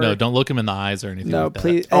 or No, don't look him in the eyes or anything. no, like that.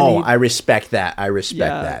 please. Oh, and he- I respect that. I respect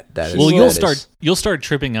Yeah. that. That is, Well, that you'll is- start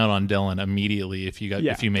tripping out on Dylan immediately if you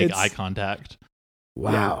Yeah, if you make it's- eye contact.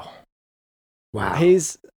 Wow. Wow.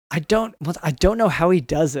 I don't know how he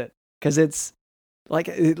does it, because it's like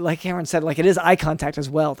Cameron said, like it is eye contact as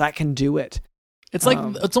well. That can do it. It's like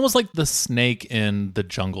Um, it's almost like the snake in the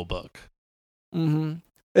Jungle Book. Mm-hmm.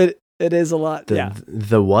 It is a lot. yeah.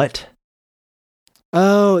 The what?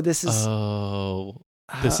 Oh, this is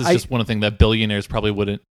This is just one thing that billionaires probably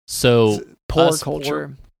wouldn't. So poor us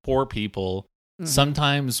culture. poor people. Mhm.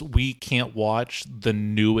 Sometimes we can't watch the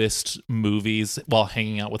newest movies while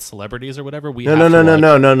hanging out with celebrities or whatever. We have to watch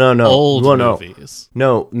No. old Well, no. movies.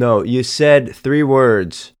 No. You said 3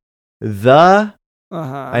 words. The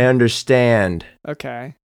Uh-huh. I understand.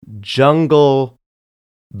 Okay. Jungle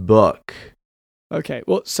Book. Okay.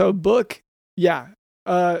 Well, so book. Yeah.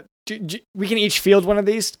 We can each field one of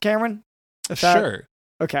these, Cameron. If that- Sure.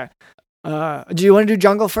 Okay. Do you want to do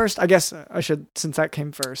jungle first? I guess I should, since that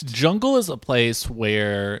came first. Jungle is a place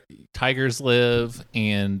where tigers live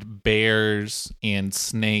and bears and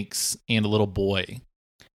snakes and a little boy.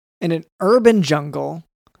 In an urban jungle,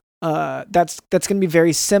 that's going to be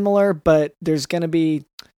very similar, but there's going to be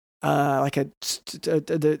like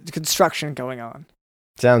the construction going on.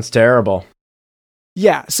 Sounds terrible.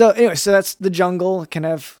 Yeah. So anyway, so that's the jungle. It can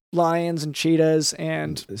have lions and cheetahs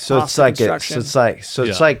and So it's awesome like construction.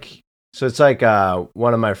 it's like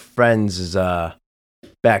one of my friends'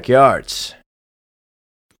 backyards.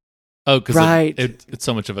 Oh, because Right. it's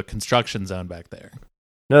so much of a construction zone back there.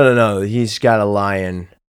 No. He's got a lion,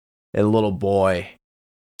 a little boy,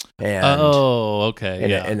 and Oh, okay.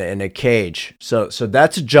 Yeah. in a cage. So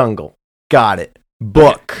that's a jungle. Got it.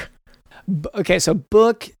 Book. Okay, so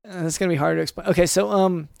book. That's gonna be hard to explain. Okay,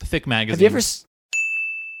 so Thick magazine. have you ever?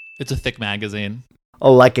 It's a thick magazine.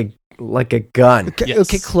 Oh, like a gun. Okay, Yes.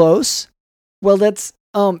 okay, close. Well, that's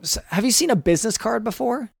so have you seen a business card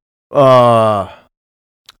before?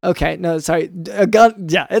 Okay, no, sorry, a gun.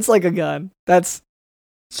 Yeah, it's like a gun. That's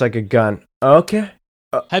It's like a gun. Okay.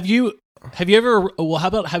 Have you ever? Well, how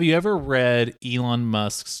about have you ever read Elon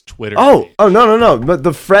Musk's Twitter? Oh, page? no. But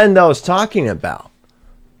the friend I was talking about,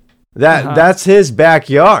 Uh-huh. that's his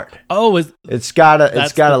backyard. Oh, It's got a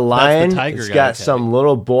That's a the lion. tiger It's guy, got okay. some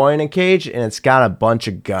little boy in a cage, and it's got a bunch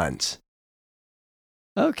of guns.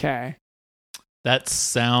 okay. that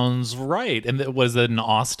sounds right. And was it in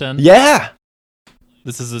Austin? Yeah.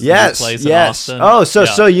 This is his Yes. new place in Yes. Austin. Oh, so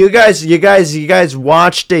Yeah. so you guys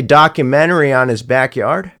watched a documentary on his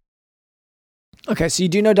backyard? Okay, so you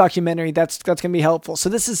do know documentary. That's gonna be helpful. So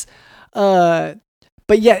this is, but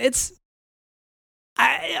yeah, it's.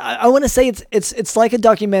 I want to say it's like a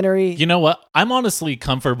documentary. You know what? I'm honestly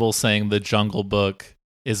comfortable saying The Jungle Book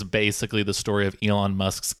is basically the story of Elon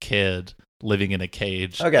Musk's kid living in a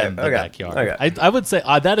cage Okay, in the okay, backyard. okay. I would say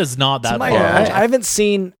that is not To that my far. knowledge, Yeah, I haven't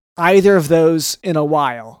seen either of those in a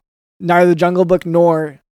while. Neither the Jungle Book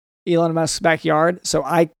nor Elon Musk's backyard. So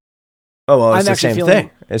I Oh well, it's I'm the actually same feeling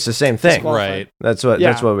thing. It's the same thing. disqualified. Right. That's what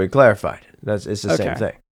Yeah. we clarified. It's the same Okay.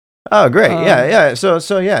 thing. Oh, great. Um, Yeah.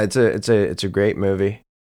 So yeah, it's a great movie.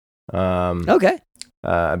 Okay.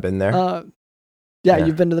 I've been there. Yeah, Yeah.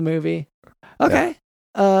 you've been to the movie. Okay.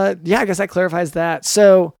 Yeah, I guess that clarifies that.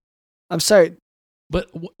 So, I'm sorry. But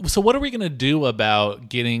so what are we going to do about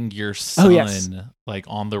getting your Oh, son yes. like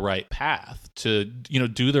on the right path to,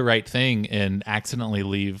 do the right thing and accidentally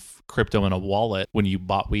leave crypto in a wallet when you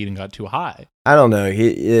bought weed and got too high? I don't know.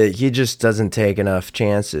 He just doesn't take enough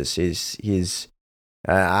chances.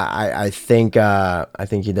 I think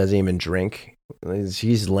he doesn't even drink.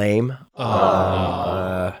 He's lame.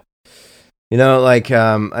 Oh,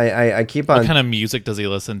 I keep on What kind of music does he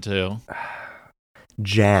listen to?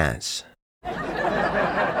 jazz.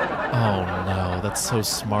 Oh no, that's so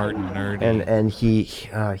smart and nerdy. And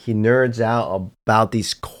he nerds out about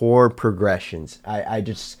these chord progressions. I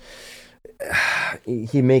just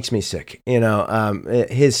he makes me sick.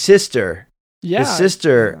 His sister. Yeah. His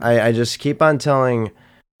sister. I just keep on telling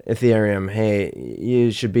Ethereum, hey,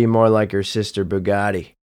 you should be more like your sister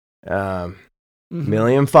Bugatti. Mhm.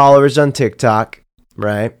 Million followers on TikTok,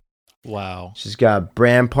 right? Wow. She's got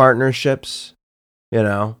brand partnerships. She's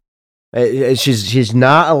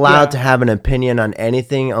not allowed Yeah. to have an opinion on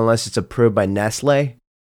anything unless it's approved by Nestle.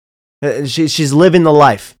 She's living the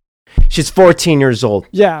life. She's 14 years old,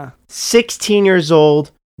 Yeah. 16 years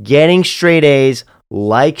old, getting straight A's,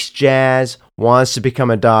 likes jazz, wants to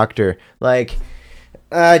become a doctor. Like,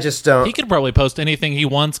 I just don't. He could probably post anything he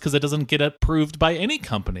wants because it doesn't get approved by any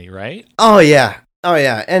company, right? Oh yeah,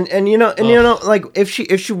 and like if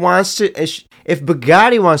she wants to, if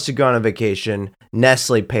Bugatti wants to go on a vacation,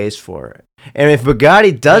 Nestle pays for it, and if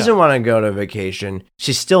Bugatti doesn't want to go to vacation,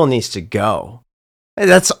 she still needs to go. Hey,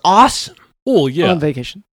 that's awesome. Well, yeah. On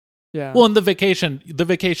vacation. Yeah. Well, and the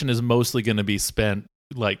vacation is mostly going to be spent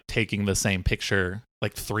like taking the same picture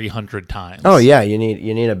like 300 times. Oh yeah, you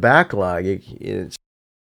need a backlog. It's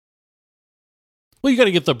Well, you got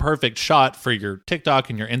to get the perfect shot for your TikTok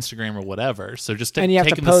and your Instagram or whatever. So just And you have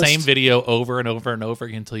to taking the post- same video over and over and over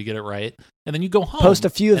again until you get it right, and then you go home. Post a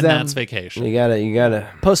few of and them. That's vacation. you gotta.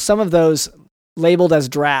 Post some of those labeled as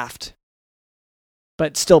draft,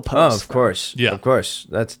 but still Oh, post. of course, Yeah. of course.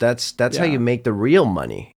 That's how Yeah. you make the real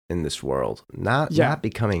money in this world. Not Yeah. not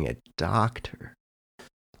becoming a doctor.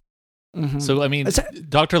 Mhm. So I mean, It's-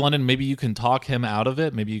 Dr. London, maybe you can talk him out of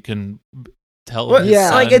it. Maybe you can tell Well, his yeah.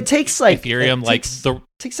 son, like it takes like Ethereum, it like takes- the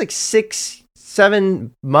takes like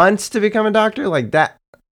 6-7 months to become a doctor. Like that,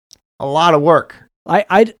 a lot of work.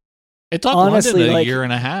 I'd it took honestly, London a like- year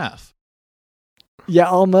and a half. yeah,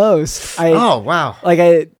 almost. Oh wow, Like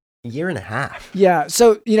a year and a half. Yeah.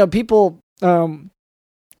 So, people,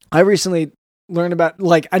 I recently learned about,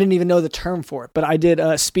 like, I didn't even know the term for it, but I did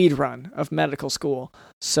a speed run of medical school.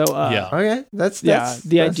 So, Yeah. Okay, that's yeah,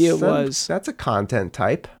 the idea was- that's a content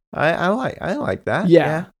type. I like that.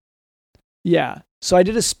 Yeah. Yeah. So I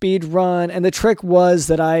did a speed run, and the trick was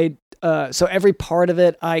that so every part of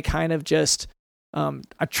it, I kind of just,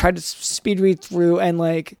 I tried to speed read through, and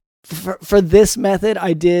like, for this method,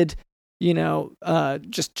 I did,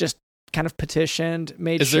 just kind of petitioned,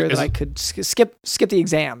 made Is there- sure that is- I could skip the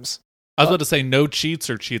exams. I was about to say no cheats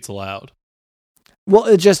or cheats allowed. Well,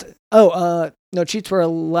 it just no, cheats were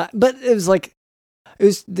allowed, but the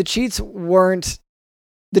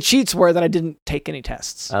cheats were that I didn't take any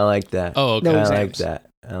tests. I like that. Oh, okay. No I like exams. that.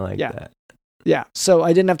 I like Yeah. that. Yeah, so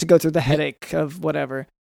I didn't have to go through the headache of whatever,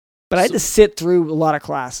 but I had So- to sit through a lot of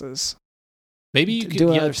classes. Maybe you could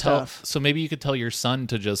doing yeah, other tell, stuff. So maybe you could tell your son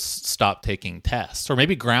to just stop taking tests, or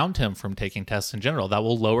maybe ground him from taking tests in general. That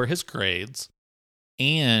will lower his grades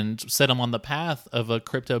and set him on the path of a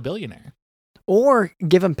crypto billionaire. Or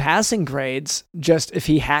give him passing grades just if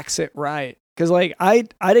he hacks it right. Because like I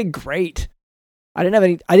did great. I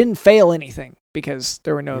didn't fail anything because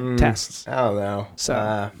there were no tests. I don't know.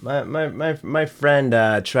 So my friend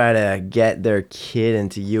tried to get their kid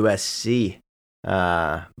into USC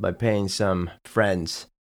by paying some friends,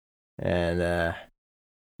 and that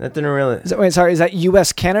didn't really. Is that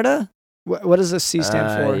US Canada? What does this C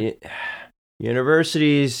stand for?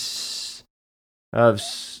 Universities of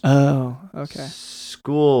Okay.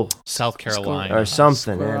 school South Carolina. or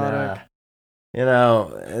something. Sclerotic.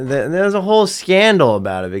 And there's a whole scandal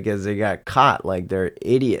about it because they got caught like they're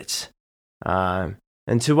idiots. And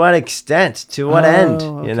to what extent? To what end?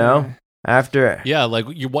 Okay. You know, after Yeah, like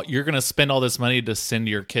you're going to spend all this money to send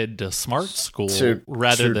your kid to smart school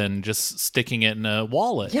rather than just sticking it in a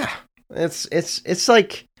wallet. yeah, it's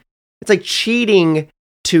like cheating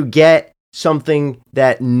to get something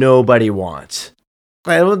that nobody wants.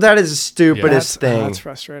 Well, that is the stupidest thing That's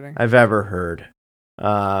frustrating. I've ever heard.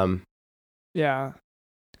 Yeah.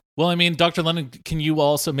 Well, I mean, Dr. London, can you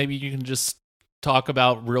also maybe you can just talk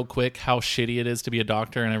about real quick how shitty it is to be a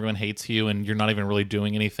doctor and everyone hates you and you're not even really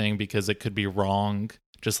doing anything because it could be wrong,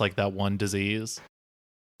 just like that one disease.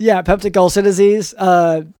 Yeah, peptic ulcer disease.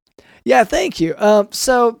 Yeah, thank you.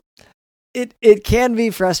 So it can be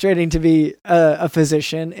frustrating to be a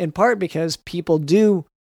physician, in part because people do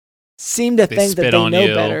seem to think that spit they on know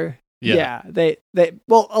you. better. Yeah. They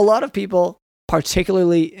well, a lot of people,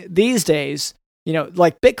 particularly these days, you know,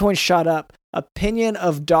 like Bitcoin shot up, opinion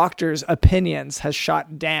of doctors' opinions has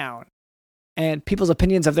shot down, and people's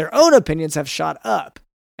opinions of their own opinions have shot up.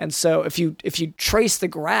 And so if you trace the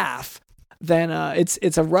graph, then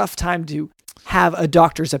it's a rough time to have a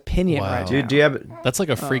doctor's opinion Wow. right now. Do you have That's like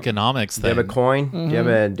a freakonomics do thing. you have a coin? Do you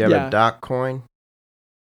have Yeah. a doc coin?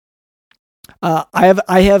 I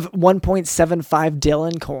have 1.75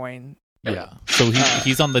 Dylan coin. Yeah. So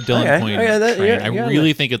he's on the Dylan Coin train. you're I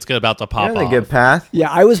really think it's about to pop You're on off. a good path. Yeah,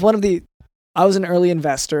 I was an early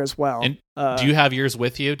investor as well. And do you have yours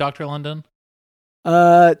with you, Dr. London?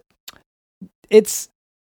 It's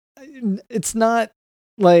not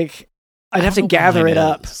like I'd have to gather it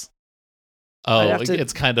up. Oh, I'd have to-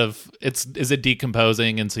 it's kind of is it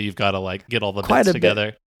decomposing, and so you've got to like get all the Quite bits a bit.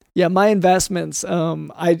 together. Yeah, my investments.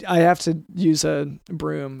 I have to use a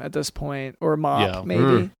broom at this point or a mop Yeah.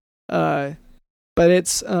 maybe. But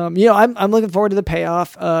it's you know, I'm looking forward to the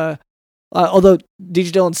payoff. Although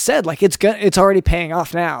DJ Dylan said like it's already paying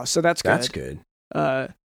off now, so that's good. That's good.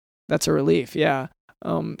 That's a relief. Yeah.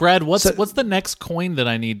 Brad, what's So- the next coin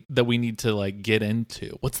that we need to like get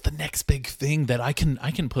into? What's the next big thing that I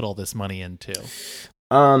can put all this money into?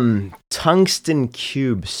 Tungsten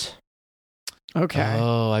cubes. Okay.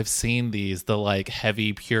 Oh, I've seen these, the like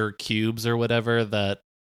heavy pure cubes or whatever that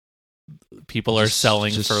people are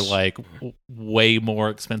selling for like way more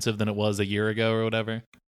expensive than it was a year ago or whatever.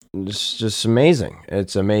 Just amazing.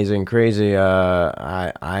 It's amazing, crazy.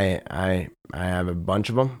 I have a bunch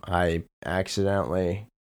of them. I accidentally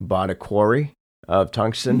bought a quarry of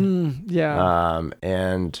tungsten. Yeah.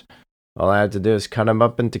 And all I have to do is cut them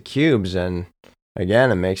up into cubes, and again,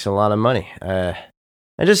 it makes a lot of money.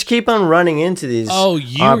 I just keep on running into these. Oh,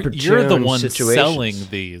 you're the opportune one situations. selling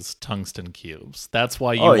these tungsten cubes. That's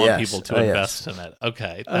why you Oh, want yes. people to Oh, yes. invest in it.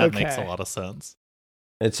 Okay, that makes a Okay. lot of sense.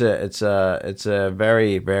 It's a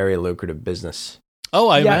very, very lucrative business. Oh,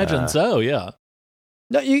 I Yeah. imagine so. Yeah.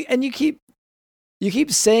 No, you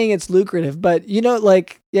keep saying it's lucrative, but you know,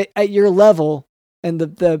 like at your level and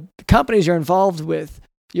the companies you're involved with,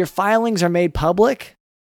 your filings are made public,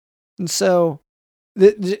 and so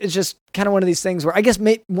it's just kind of one of these things where I guess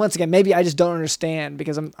once again maybe I just don't understand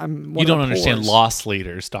because I'm one You of don't the understand poors. loss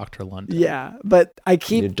leaders, Dr. London. Yeah, but I You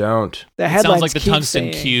keep don't. the It headlines sounds like the keep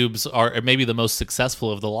tungsten saying, cubes are maybe the most successful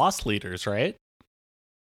of the loss leaders, right?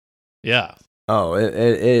 Yeah. Oh,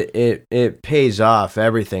 it pays off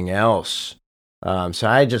everything else. So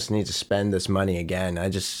I just need to spend this money again. I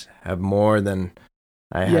just have more than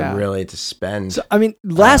I Yeah. have really to spend. So I mean,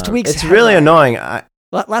 last week's it's really headline- annoying.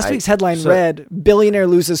 Last week's headline so- read "Billionaire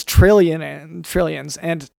loses trillions,"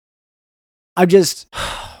 and I just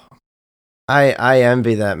I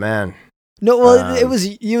envy that man. no. Well, it Um, was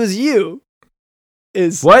you.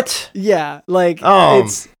 Is What? Yeah, like Oh,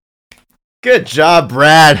 it's Good job,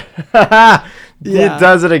 Brad. Yeah. He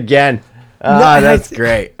does it again. No, That's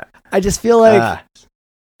great. I just feel like Ah.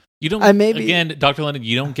 You don't maybe- again, Dr. London,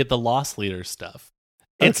 you don't get the loss leader stuff.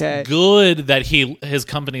 It's Okay. good that his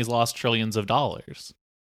company's lost trillions of dollars.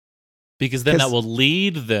 Because then that 'Cause- will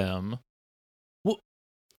lead them.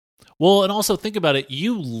 Well, and also think about it.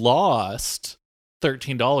 You lost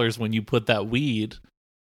 $13 when you put that weed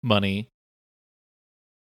money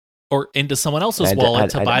or into someone else's wallet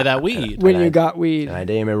to buy that weed. When you got weed. And I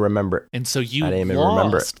didn't even remember it. And so you I didn't even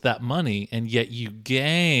remember it. lost that money, and yet you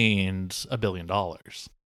gained $1 billion.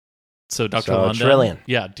 So, Dr. So, London, trillion.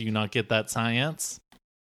 yeah, do you not get that science?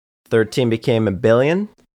 13 became a billion.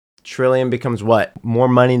 Trillion becomes what? More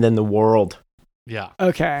money than the world. Yeah,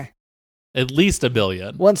 Okay. at least $1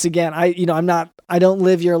 billion. Once again, I don't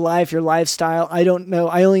live your life, your lifestyle. I don't know.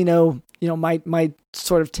 I only know, my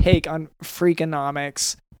sort of take on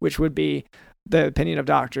Freakonomics, which would be the opinion of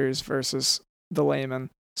doctors versus the layman.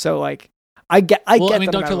 So like, I get I mean, them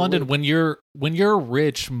out Dr. of the London, loop. when you're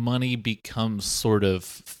rich, money becomes sort of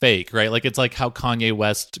fake, right? Like it's like how Kanye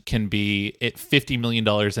West can be at $50 million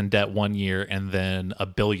in debt one year and then a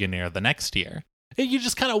billionaire the next year. You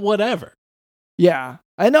just kind of whatever. Yeah,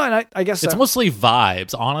 I know, and I guess It's so. mostly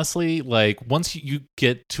vibes, honestly. Like once you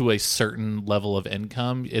get to a certain level of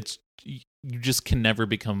income, you just can never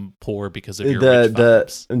become poor because of your rich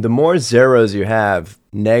vibes. The more zeros you have,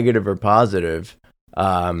 negative or positive,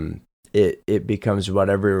 it becomes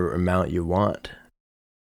whatever amount you want.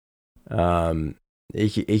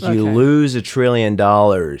 If you Okay. lose $1 trillion,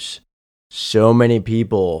 so many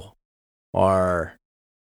people are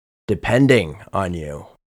depending on you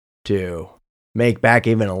to make back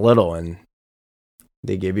even a little, and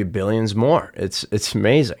they give you billions more. It's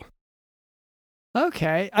amazing.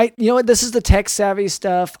 Okay, you know what? This is the tech savvy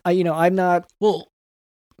stuff. I'm not. Well,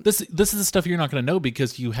 this is the stuff you're not going to know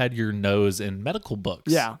because you had your nose in medical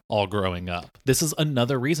books all growing up. This is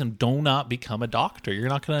another reason. Do not become a doctor. You're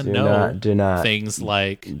not going to know Do not. things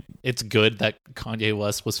like it's good that Kanye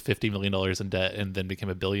West was $50 million in debt and then became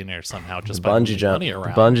a billionaire somehow just by moving money around.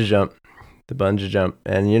 The bungee jump.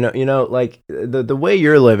 And like the way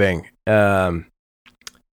you're living,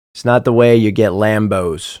 it's not the way you get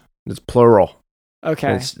Lambos. It's plural.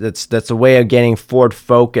 Okay. That's a way of getting Ford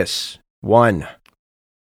Focus. One.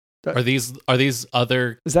 Are these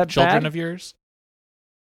other Is that children bad? of yours?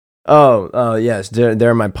 Oh yes,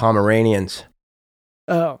 they're my Pomeranians.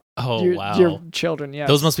 Oh, Oh wow. Your children, yes.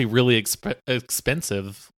 Those must be really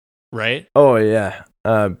expensive, right? Oh yeah,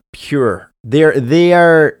 pure. They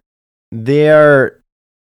are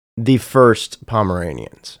the first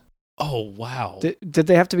Pomeranians. Oh wow. Did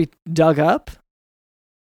they have to be dug up?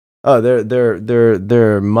 Oh,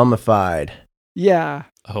 they're mummified. Yeah.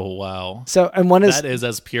 Oh wow. So, and one is That is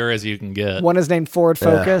as pure as you can get. one is named Ford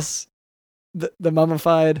Yeah. Focus, the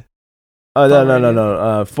mummified. Oh no.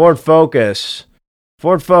 Pomeranian. Ford Focus.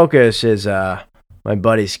 Ford Focus is my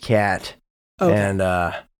buddy's cat, Okay. and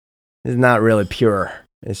it's not really pure.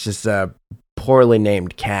 It's just a poorly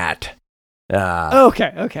named cat.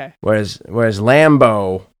 Okay. Whereas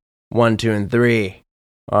Lambo 1, 2, and 3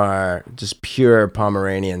 are just pure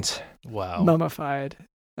Pomeranians, Wow. Mummified.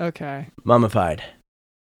 Okay. mummified.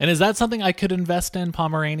 And is that something I could invest in,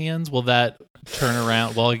 Pomeranians? Will that turn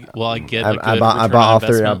around? Will I get a good I bought return all on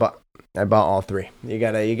three. investment? I bought all three. You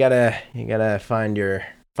gotta find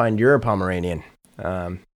your Pomeranian.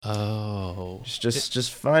 Oh.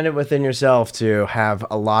 Just find it within yourself to have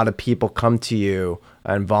a lot of people come to you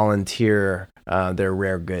and volunteer their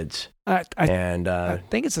rare goods, I and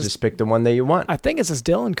think it's just pick the one that you want. I think it's this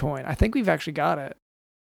Dylan coin. I think we've actually got it.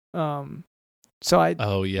 So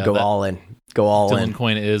Oh yeah. Go all in. Go all Dylan in.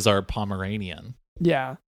 Coin is our Pomeranian.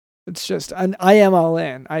 yeah, it's just I am all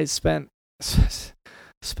in. I spent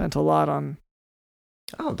a lot on.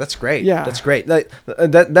 Oh, that's great. Yeah. That's great.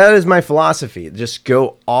 That is my philosophy. Just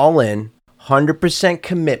go all in, 100%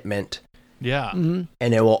 commitment, Yeah. Mhm.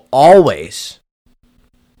 and it will always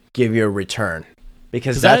give you a return,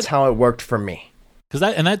 because 'Cause that's that- how it worked for me. Because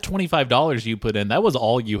that $25 you put in, that was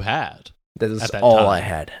all you had. That was At that all time. I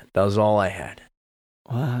had. That was all I had.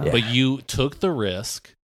 Wow. Yeah. But you took the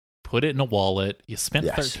risk, put it in a wallet, you spent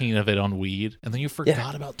Yes. 13 of it on weed, and then you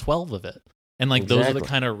forgot about 12 of it. And like those are the Exactly.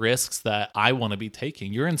 kind of risks that I want to be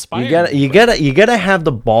taking. You're inspired. You gotta have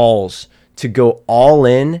the balls to go all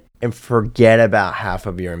in and forget about half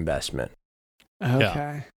of your investment.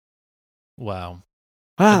 Okay. Wow.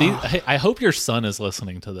 Wow. Hey, I hope your son is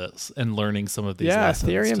listening to this and learning some of these Yeah,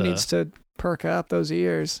 lessons. Ethereum to- needs to perk up those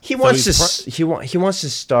ears. He So wants he's to he wants to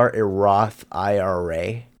start a Roth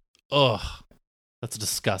IRA. Ugh. That's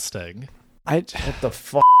disgusting. I What the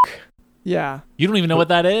fuck? yeah. You don't even know what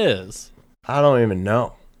that is. I don't even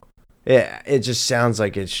know. It just sounds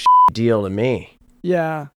like it's a deal to me.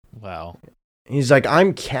 Yeah. Wow. He's like,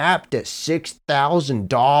 I'm capped at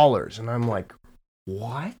 $6,000, and I'm like,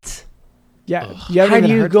 what? Yeah. Ugh. You haven't How do even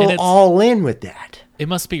you heard- go and it's- all in with that? It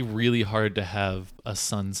must be really hard to have a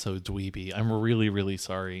son so dweeby. I'm really, really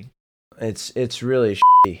sorry. It's really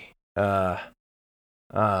shitty.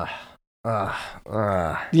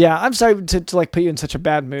 Yeah, I'm sorry to like put you in such a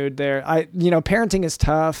bad mood there. Parenting is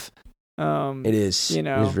tough. It is. You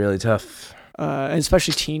know, it's really tough.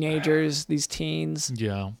 Especially teenagers, these teens.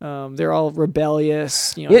 Yeah. They're all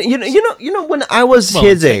rebellious. You know, when I was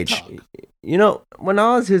his age, when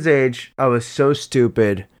I was his age, I was so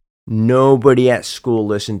stupid. Nobody at school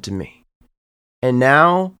listened to me. And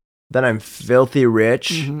now that I'm filthy rich,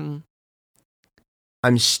 Mm-hmm.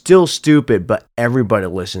 I'm still stupid, but everybody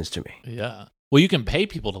listens to me. Yeah. Well, you can pay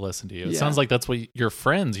people to listen to you. It Yeah. sounds like that's what your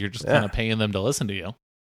friends, you're just kind of paying them to listen to you.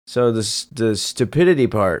 So the stupidity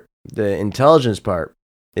part, the intelligence part,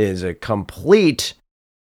 is a complete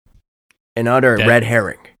and utter red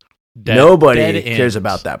herring. Nobody cares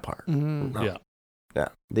about that part. Mm-hmm. No. Yeah. Yeah.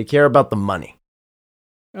 They care about the money.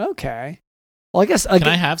 Okay. Well, I guess. Can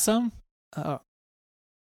I have some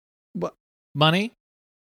What? money?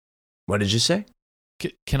 What did you say?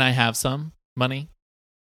 Can I have some money,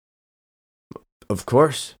 Of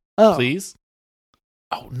course. Oh, please?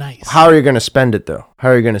 Oh, nice. How are you going to spend it, though? How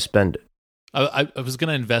are you going to spend it? I was going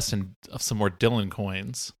to invest in some more Dylan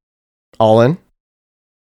coins. All in?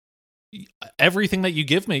 Everything that you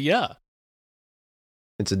give me, yeah.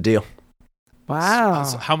 It's a deal. wow.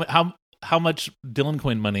 So how much Dylan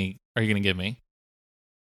coin money are you going to give me?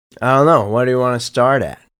 I don't know. What do you want to start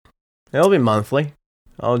at? It'll be monthly.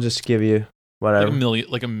 I'll just give you whatever. Like a million,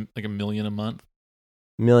 like a million a month.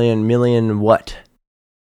 Million what?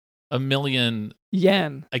 A million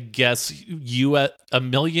Yen. I guess a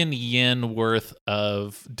million yen worth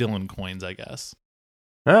of Dylan coins, I guess.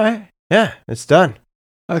 All right. Yeah, it's done.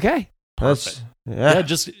 Okay. Perfect. Yeah.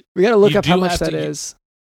 Just We got to look You up how do much have that to- is.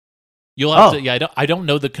 you'll have Oh. to. Yeah, I don't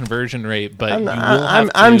know the conversion rate, but you will I'm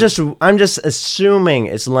have to. I'm just assuming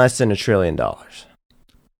it's less than $1 trillion.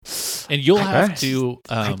 And you'll have Nice. to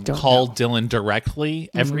don't call know. Dylan directly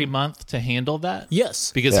every Mhm. month to handle that.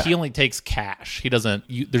 Yes. Because Yeah. he only takes cash. He doesn't.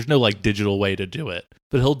 There's no like digital way to do it.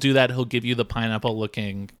 But he'll do that. He'll give you the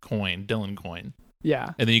pineapple-looking coin, Dylan coin,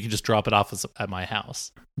 Yeah. and then you can just drop it off at my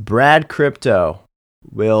house. Brad Crypto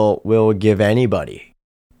will give anybody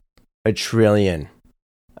 $1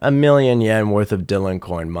 million yen worth of Dylan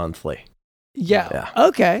coin monthly. Yeah. Yeah.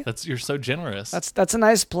 Okay. You're so generous. That's a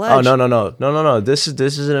nice pledge. Oh no! This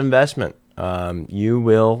is an investment. You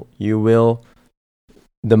will.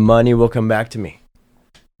 The money will come back to me.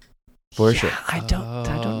 For sure. I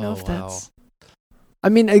don't know if Oh, that's. I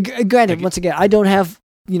mean, granted, Like- once again, I don't have.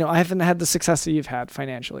 I haven't had the success that you've had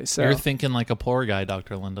financially. So You're thinking like a poor guy,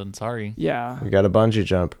 Dr. London. Sorry. yeah. You got a bungee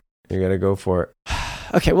jump. You got to go for it.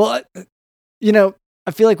 Okay. Well,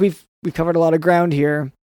 I feel like we've covered a lot of ground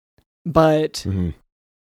here, but Mm-hmm.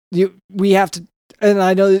 we have to, and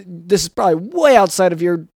I know that this is probably way outside of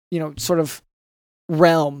your sort of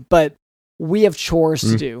realm, but we have chores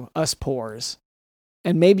to do, us poors,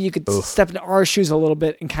 and maybe you could Oof. step into our shoes a little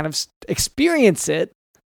bit and kind of experience it.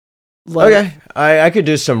 Like, Okay, I could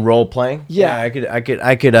do some role playing. Yeah. I could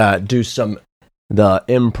do the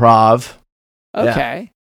improv.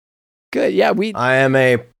 Okay. Good. Yeah.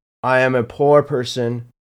 I am a poor person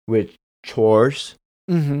with chores.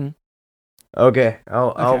 Mm-hmm. Okay,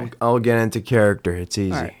 Okay. I'll get into character. It's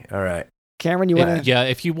easy. All right. All right. Cameron, you want to? Yeah,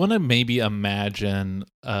 if you want to maybe imagine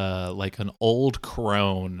like an old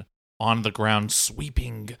crone on the ground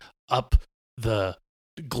sweeping up the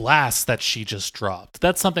glass that she just dropped.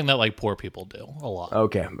 That's something that like poor people do a lot.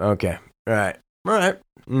 Okay. All right.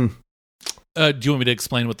 Mm. Do you want me to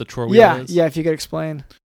explain what the chore wheel Yeah. is? Yeah. If you could explain.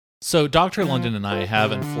 So Dr. London and I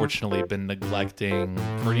have unfortunately been neglecting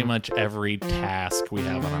pretty much every task we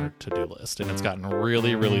have on our to-do list, and it's gotten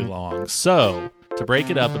really, really long. So to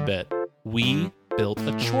break it up a bit, we built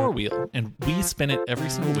a chore wheel, and we spin it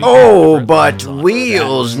every single week. Oh, whenever it but lands on.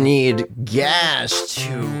 wheels need gas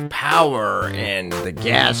to power, and the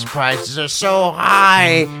gas prices are so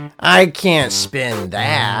high, I can't spin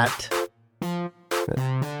that.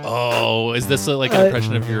 Oh, is this like an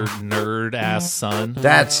impression of your nerd ass son?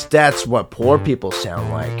 That's what poor people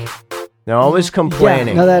sound like. They're always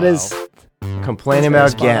complaining. Yeah. No, that is. Complaining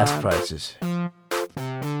that's about very gas spot on. prices.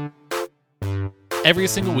 Every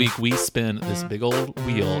single week, we spin this big old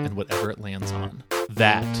wheel, and whatever it lands on,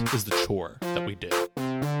 that is the chore that we do.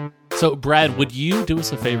 So, Brad, would you do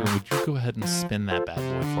us a favor? Would you go ahead and spin that bad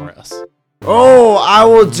boy for us? Oh, I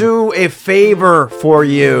will do a favor for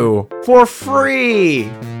you for free.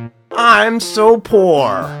 I'm so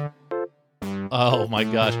poor. Oh my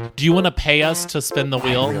gosh. Do you want to pay us to spin the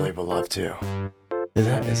wheel? I really would love to. Is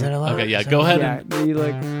that allowed? Okay, yeah, go ahead. Yeah, you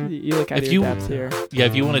look at If your you- depth here. Yeah,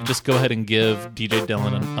 if you want to just go ahead and give DJ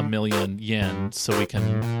Dylan a million yen so we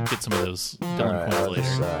can get some of those All Dylan right, coins I'll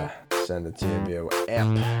later. just send it to you via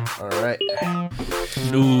app. All right.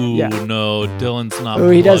 No, Yeah. no, Dylan's not Oh,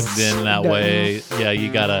 he plugged does- in that no. way. Yeah, you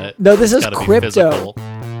gotta. No, this is gotta be crypto. physical.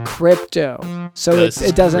 Crypto. So This is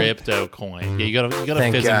it doesn't. crypto coin. Yeah, you gotta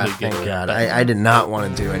Thank physically God. get Thank it. God. I did not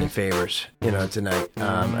want to do any favors, tonight.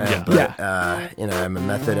 But I'm a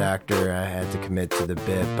method actor. I had to commit to the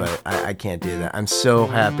bit, but I can't do that. I'm so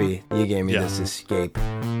happy you gave me Yeah. this escape.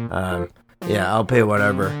 I'll pay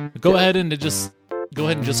whatever. Go ahead and just So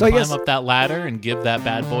I climb guess- up that ladder and give that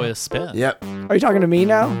bad boy a spin. Yep. Are you talking to me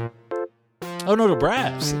now? Oh no, to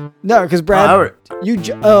Brad. No, because Brad, Howard.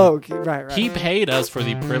 okay, right. He paid us for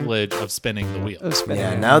the privilege of spinning the wheel. Of spinning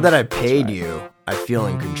Yeah. it. Now that I That's paid right. you, I feel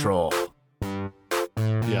in control.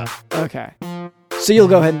 Yeah. Okay. So you'll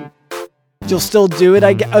go ahead and you'll still do it,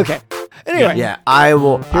 I guess. Okay. Anyway. Yeah, I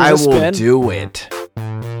will. Here's I a will spin. do it.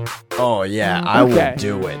 Oh yeah, I will Okay.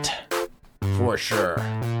 do it for sure.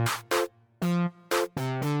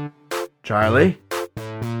 Charlie,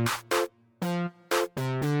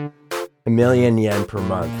 $1,000,000 yen per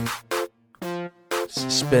month.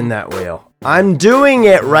 Spin that wheel. I'm doing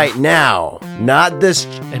it right now. Not this.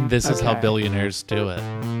 And this is how Okay. billionaires do it.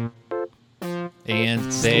 And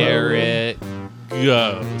there it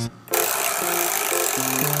goes.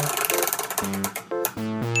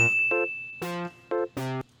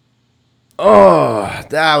 Oh,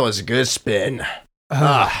 that was a good spin.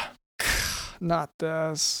 Ah. Not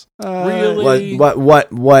this. Really? What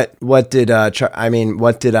did what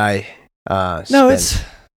did I No, spin?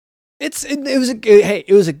 it was a good, hey,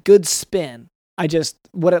 it was a good spin. I just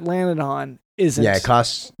what it landed on isn't Yeah, it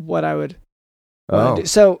costs. what I would Oh. do.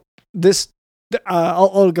 So this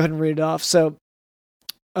I'll go ahead and read it off. So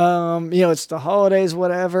it's the holidays,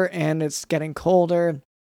 whatever, and it's getting colder.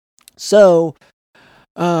 So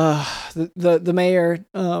the mayor,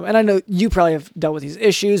 and I know you probably have dealt with these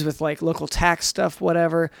issues with like local tax stuff,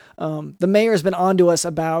 whatever. The mayor has been on to us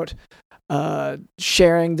about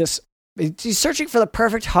sharing this. He's searching for the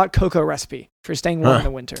perfect hot cocoa recipe for staying warm in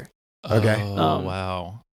the winter. Okay. Oh,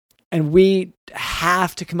 wow. And we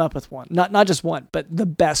have to come up with one, not just one, but the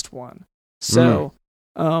best one. So,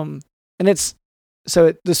 and it's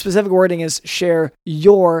the specific wording is share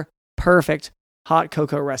your perfect hot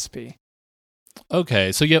cocoa recipe.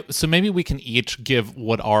 Okay, so maybe we can each give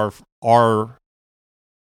what our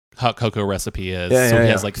hot cocoa recipe is. Yeah, so yeah, he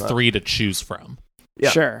has yeah. like 3 to choose from. Yeah.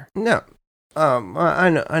 Sure. No. I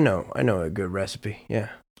know a good recipe. Yeah.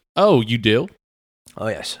 Oh, you do? Oh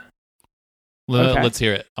yes. Okay. Let's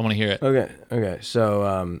hear it. I want to hear it. Okay.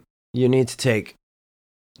 So you need to take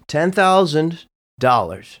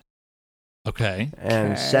 $10,000 Okay.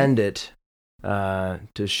 and Okay. send it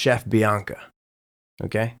to Chef Bianca.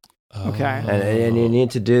 Okay. Okay. And you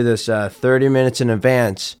need to do this 30 minutes in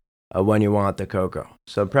advance of when you want the cocoa.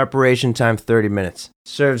 So preparation time 30 minutes.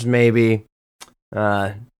 Serves maybe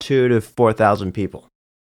 2,000 to 4,000 people.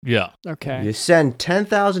 Yeah. Okay. You send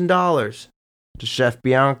 $10,000 to Chef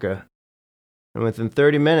Bianca, and within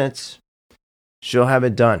 30 minutes, she'll have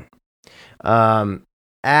it done.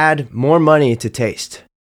 Add more money to taste.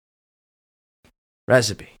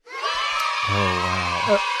 Recipe. Oh,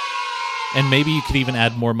 wow. And maybe you could even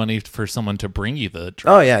add more money for someone to bring you the drink.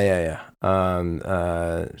 Oh yeah.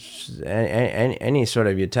 Any sort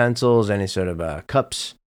of utensils, any sort of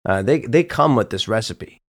cups. They come with this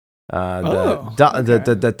recipe. The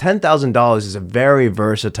 $10,000 is a very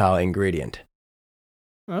versatile ingredient.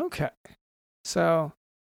 Okay. So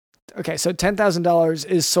 $10,000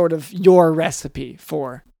 is sort of your recipe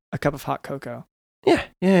for a cup of hot cocoa. Yeah.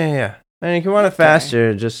 And if you want it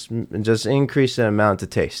faster, just increase the amount to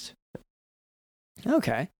taste.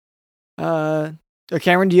 Okay. Cameron,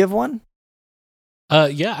 do you have one?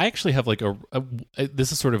 Yeah, I actually have like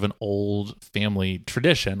this is sort of an old family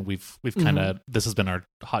tradition. We've kind of this has been our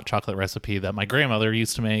hot chocolate recipe that my grandmother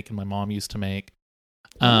used to make and my mom used to make.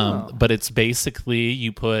 But it's basically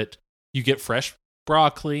you get fresh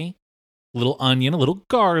broccoli, a little onion, a little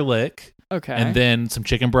garlic, Okay. and then some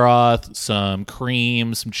chicken broth, some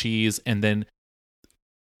cream, some cheese, and then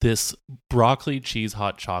this broccoli cheese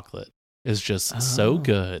hot chocolate is just so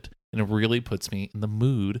good. And it really puts me in the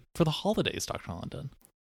mood for the holidays, Dr. London.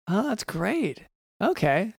 Oh, that's great.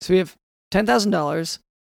 Okay. So we have $10,000,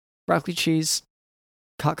 broccoli cheese,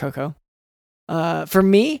 hot cocoa. For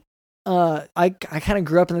me, I kind of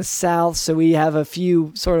grew up in the South, so we have a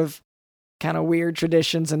few sort of kind of weird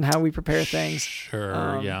traditions in how we prepare things.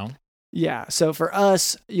 Sure, yeah. Yeah. So for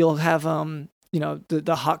us, you'll have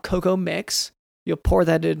the hot cocoa mix. You'll pour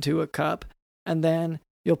that into a cup. and then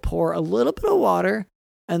you'll pour a little bit of water,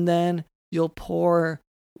 and then you'll pour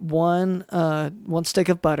one stick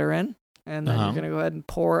of butter in, and then you're going to go ahead and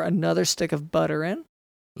pour another stick of butter in.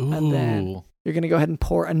 Ooh. And then you're going to go ahead and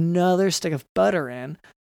pour another stick of butter in,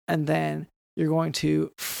 and then you're going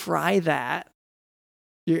to fry that.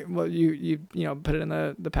 You put it in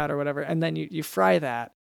the pat or whatever, and then you fry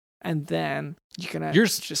that, and then you're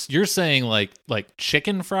saying like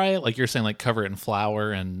chicken fry it, like you're saying like cover it in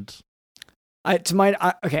flour and. It's my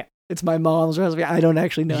mom's recipe. I don't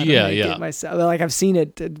actually know how to make it myself. Like I've seen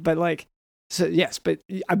it, but like. So yes, but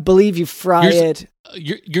I believe you fry it.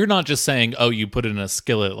 You're not just saying, oh, you put it in a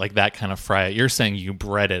skillet like that kind of fry it. You're saying you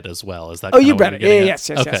bread it as well. Is that? Oh, you bread it. Yeah, yes.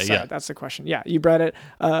 Okay, yes. Yeah. Sorry, that's the question. Yeah, you bread it,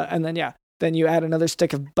 and then you add another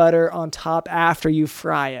stick of butter on top after you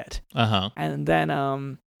fry it. And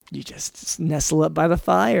then you just nestle up by the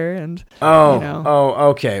fire and.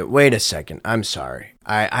 Okay. Wait a second. I'm sorry.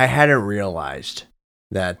 I hadn't realized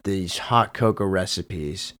that these hot cocoa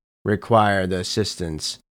recipes require the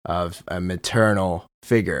assistance of a maternal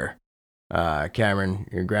figure. Cameron,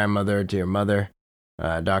 your grandmother to your mother,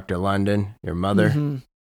 Dr. London, your mother.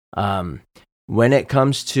 Mm-hmm. When it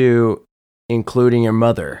comes to including your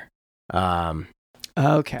mother,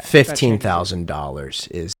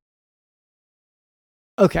 $15,000 is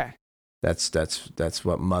okay. That's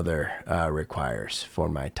what mother requires for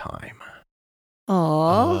my time.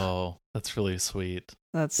 Oh, that's really sweet.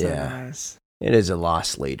 That's so nice. It is a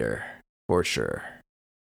loss leader for sure.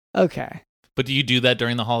 Okay. But do you do that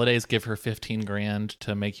during the holidays? Give her $15,000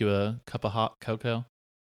 to make you a cup of hot cocoa?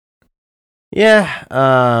 Yeah.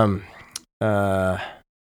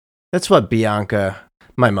 That's what Bianca,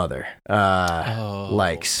 my mother,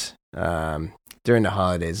 likes. During the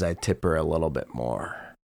holidays, I tip her a little bit more.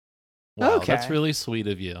 Wow, okay. That's really sweet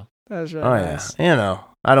of you. That's really nice. Yeah.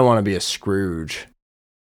 I don't want to be a Scrooge.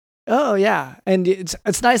 Oh yeah, and it's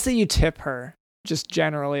nice that you tip her just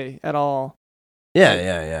generally at all.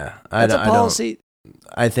 Yeah. That's a policy.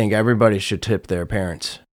 I think everybody should tip their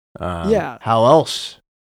parents. Yeah. How else?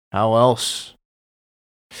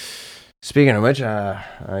 Speaking of which,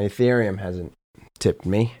 Ethereum hasn't tipped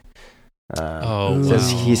me.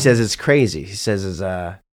 He says it's crazy. He says,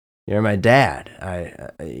 "You're my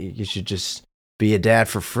dad. You should just be a dad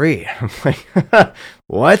for free." I'm like,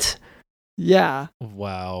 what? Yeah.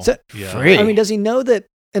 Wow. So, free. I mean, does he know that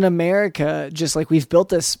in America, just like we've built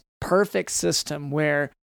this perfect system where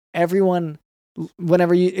everyone,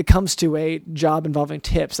 whenever it comes to a job involving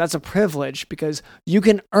tips, that's a privilege because you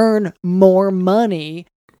can earn more money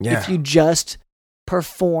if you just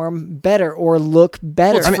perform better or look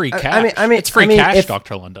better. Well, it's free cash. It's free cash,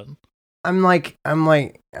 Dr. London. I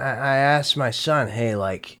asked my son, hey,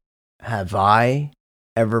 like, have I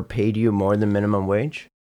ever paid you more than minimum wage?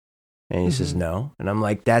 And he says no. And I'm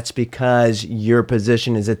like, that's because your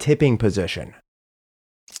position is a tipping position.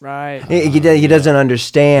 Right. He doesn't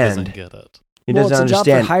understand. He doesn't get it. He doesn't understand. It's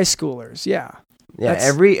a job for high schoolers. Yeah. Yeah.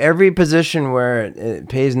 Every position where it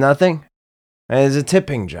pays nothing is a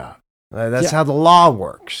tipping job. That's how the law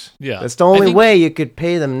works. Yeah. That's the only way you could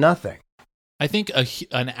pay them nothing. I think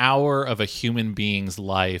an hour of a human being's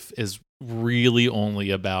life is really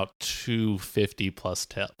only about $2.50 plus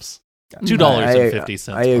tips.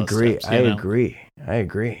 $2.50. I agree. Tips, I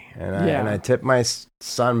agree. And I tip my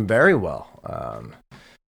son very well.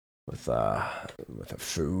 With a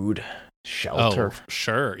food, shelter. Oh,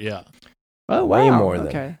 sure, yeah. Oh, wow. Way more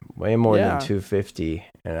than $2.50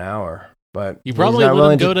 an hour. But you probably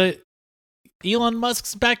wouldn't go to Elon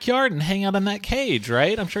Musk's backyard and hang out in that cage,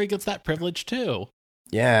 right? I'm sure he gets that privilege too.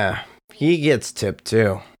 Yeah, he gets tipped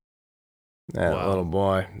too. That little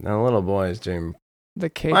boy is doing the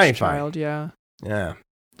cage child. Yeah,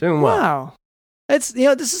 doing well. Wow, it's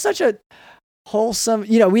this is such a wholesome.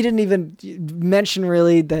 We didn't even mention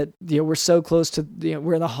really that we're so close to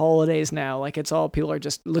we're in the holidays now. Like it's all people are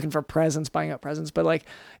just looking for presents, buying up presents. But like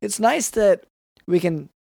it's nice that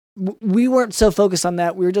we weren't so focused on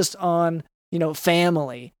that. We were just on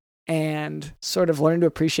family and sort of learning to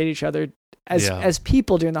appreciate each other as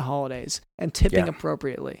people during the holidays and tipping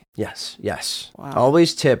appropriately. Yes. Wow.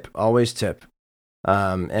 Always tip.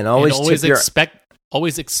 And always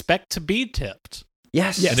expect to be tipped.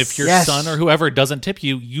 Yes. And if your son or whoever doesn't tip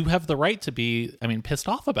you, you have the right to be, pissed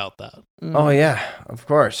off about that. Mm. Oh yeah, of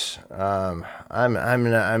course. I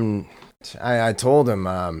told him,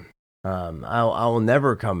 I'll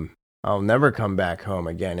never come back home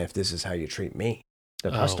again if this is how you treat me,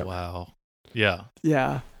 the customer. Oh wow. Yeah.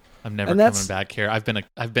 Yeah. I'm never coming back here.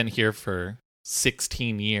 I've been here for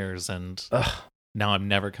 16 years and now I'm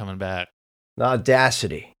never coming back. The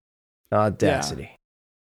audacity. Well,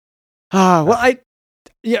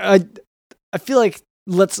 I feel like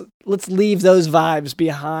let's leave those vibes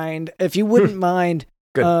behind. If you wouldn't mind,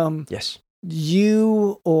 Good. Yes.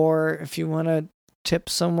 you, or if you want to tip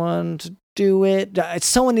someone to do it,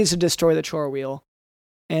 someone needs to destroy the chore wheel,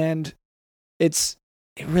 and it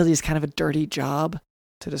really is kind of a dirty job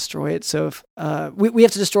to destroy it. So if we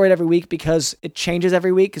have to destroy it every week because it changes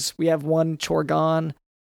every week, because we have one chore gone,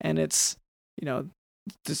 and it's, you know,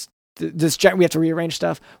 this we have to rearrange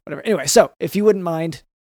stuff, whatever. Anyway, so if you wouldn't mind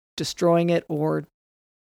destroying it, or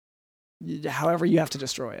however you have to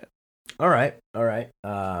destroy it. All right.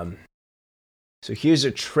 So here's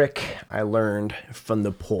a trick I learned from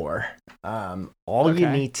the poor. All you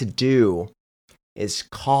need to do is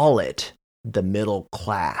call it the middle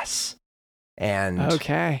class. And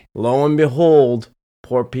lo and behold,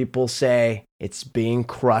 poor people say it's being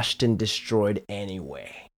crushed and destroyed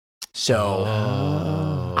anyway. So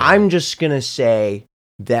I'm just going to say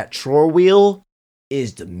that chore wheel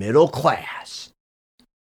is the middle class.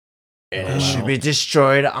 And it should be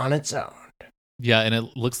destroyed on its own. Yeah, and it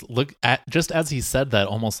look at just as he said that,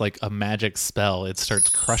 almost like a magic spell, it starts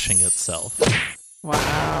crushing itself.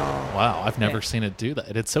 Wow, I've never seen it do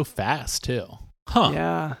that. It's so fast too. Huh.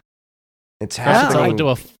 Yeah. It's happening into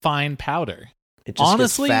a fine powder. It just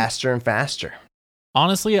gets faster and faster.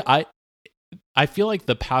 Honestly, I feel like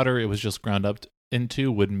the powder it was just ground up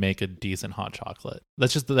into would make a decent hot chocolate.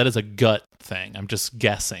 That is a gut thing. I'm just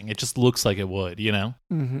guessing. It just looks like it would, you know?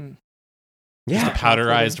 Mm-hmm. Yeah. Just a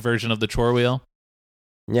powderized version of the chore wheel.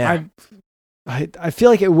 Yeah. I feel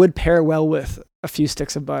like it would pair well with a few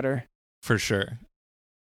sticks of butter. For sure.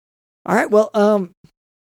 All right. Well,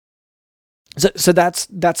 so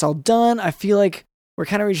that's all done. I feel like we're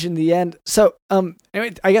kind of reaching the end. So,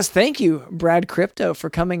 anyway, I guess thank you, Brad Crypto, for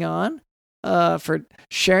coming on, for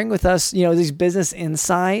sharing with us, you know, these business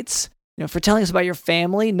insights, you know, for telling us about your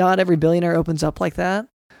family. Not every billionaire opens up like that.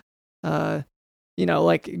 You know,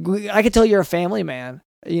 like I could tell you're a family man,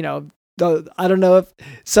 you know, though I don't know if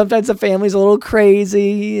sometimes the family's a little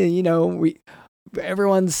crazy, you know,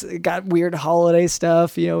 everyone's got weird holiday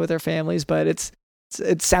stuff, you know, with their families, but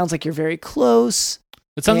it sounds like you're very close.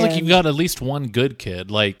 It sounds like you've got at least one good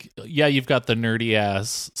kid. Like, yeah, you've got the nerdy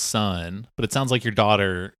ass son, but it sounds like your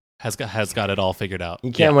daughter has got it all figured out.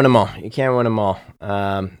 You can't win them all.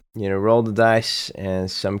 You know, roll the dice,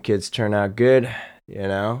 and some kids turn out good, you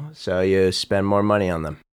know, so you spend more money on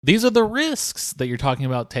them. These are the risks that you're talking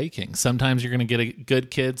about taking. Sometimes you're going to get a good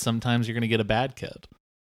kid. Sometimes you're going to get a bad kid.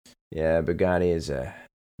 Yeah, Bugatti's a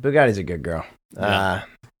good girl. Yeah.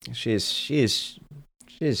 She's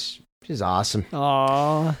awesome.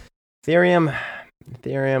 Aww. Ethereum,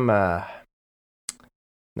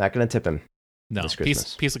 not gonna tip him. No,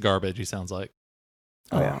 piece of garbage. He sounds like.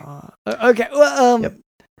 Oh yeah. Okay. Well, Yep.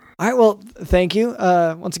 All right. Well, thank you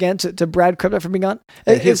once again to Brad Crypto for being on.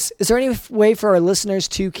 Is there any way for our listeners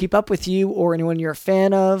to keep up with you or anyone you're a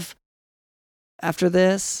fan of after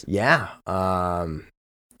this? Yeah.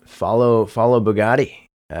 Follow Bugatti.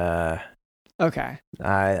 Okay.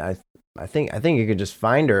 I think you could just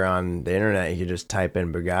find her on the internet. You could just type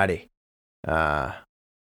in Bugatti.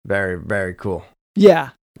 Very, very cool. Yeah.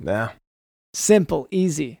 Yeah. Simple,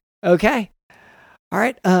 easy. Okay. All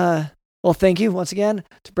right. Well, thank you once again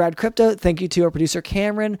to Brad Crypto. Thank you to our producer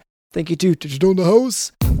Cameron. Thank you to Digital in the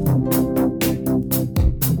House.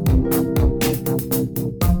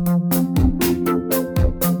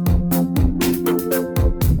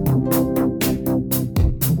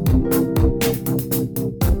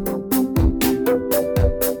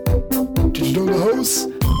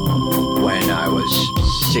 When I was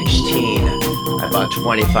 16, I bought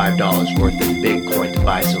 $25 worth of Bitcoin to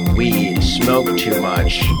buy some weed, smoked too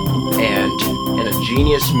much, and in a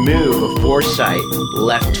genius move of foresight,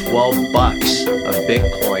 left $12 of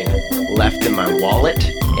Bitcoin left in my wallet,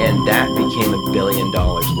 and that became $1 billion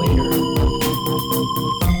later.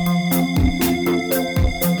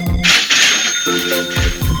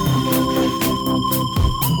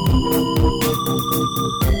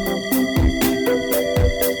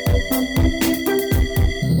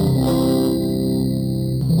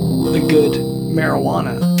 The good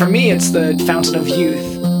marijuana. For me, it's the fountain of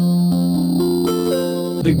youth.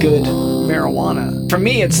 The good marijuana. For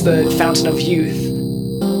me, it's the fountain of youth.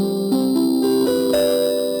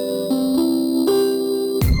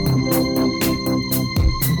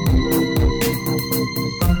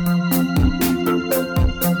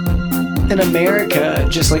 In America,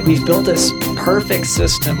 just like we've built this perfect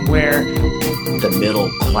system where The middle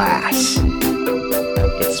class.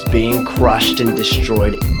 It's being crushed and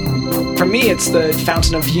destroyed. for me, it's the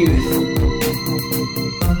fountain of youth.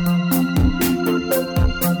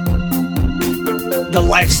 The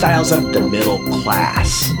lifestyles of The middle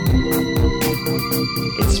class.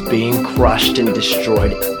 being crushed and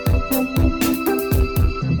destroyed.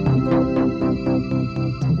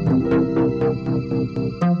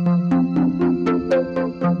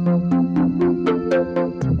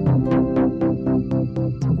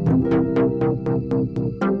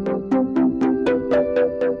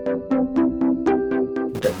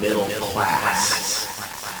 The middle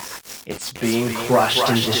class. It's being crushed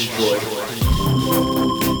and destroyed.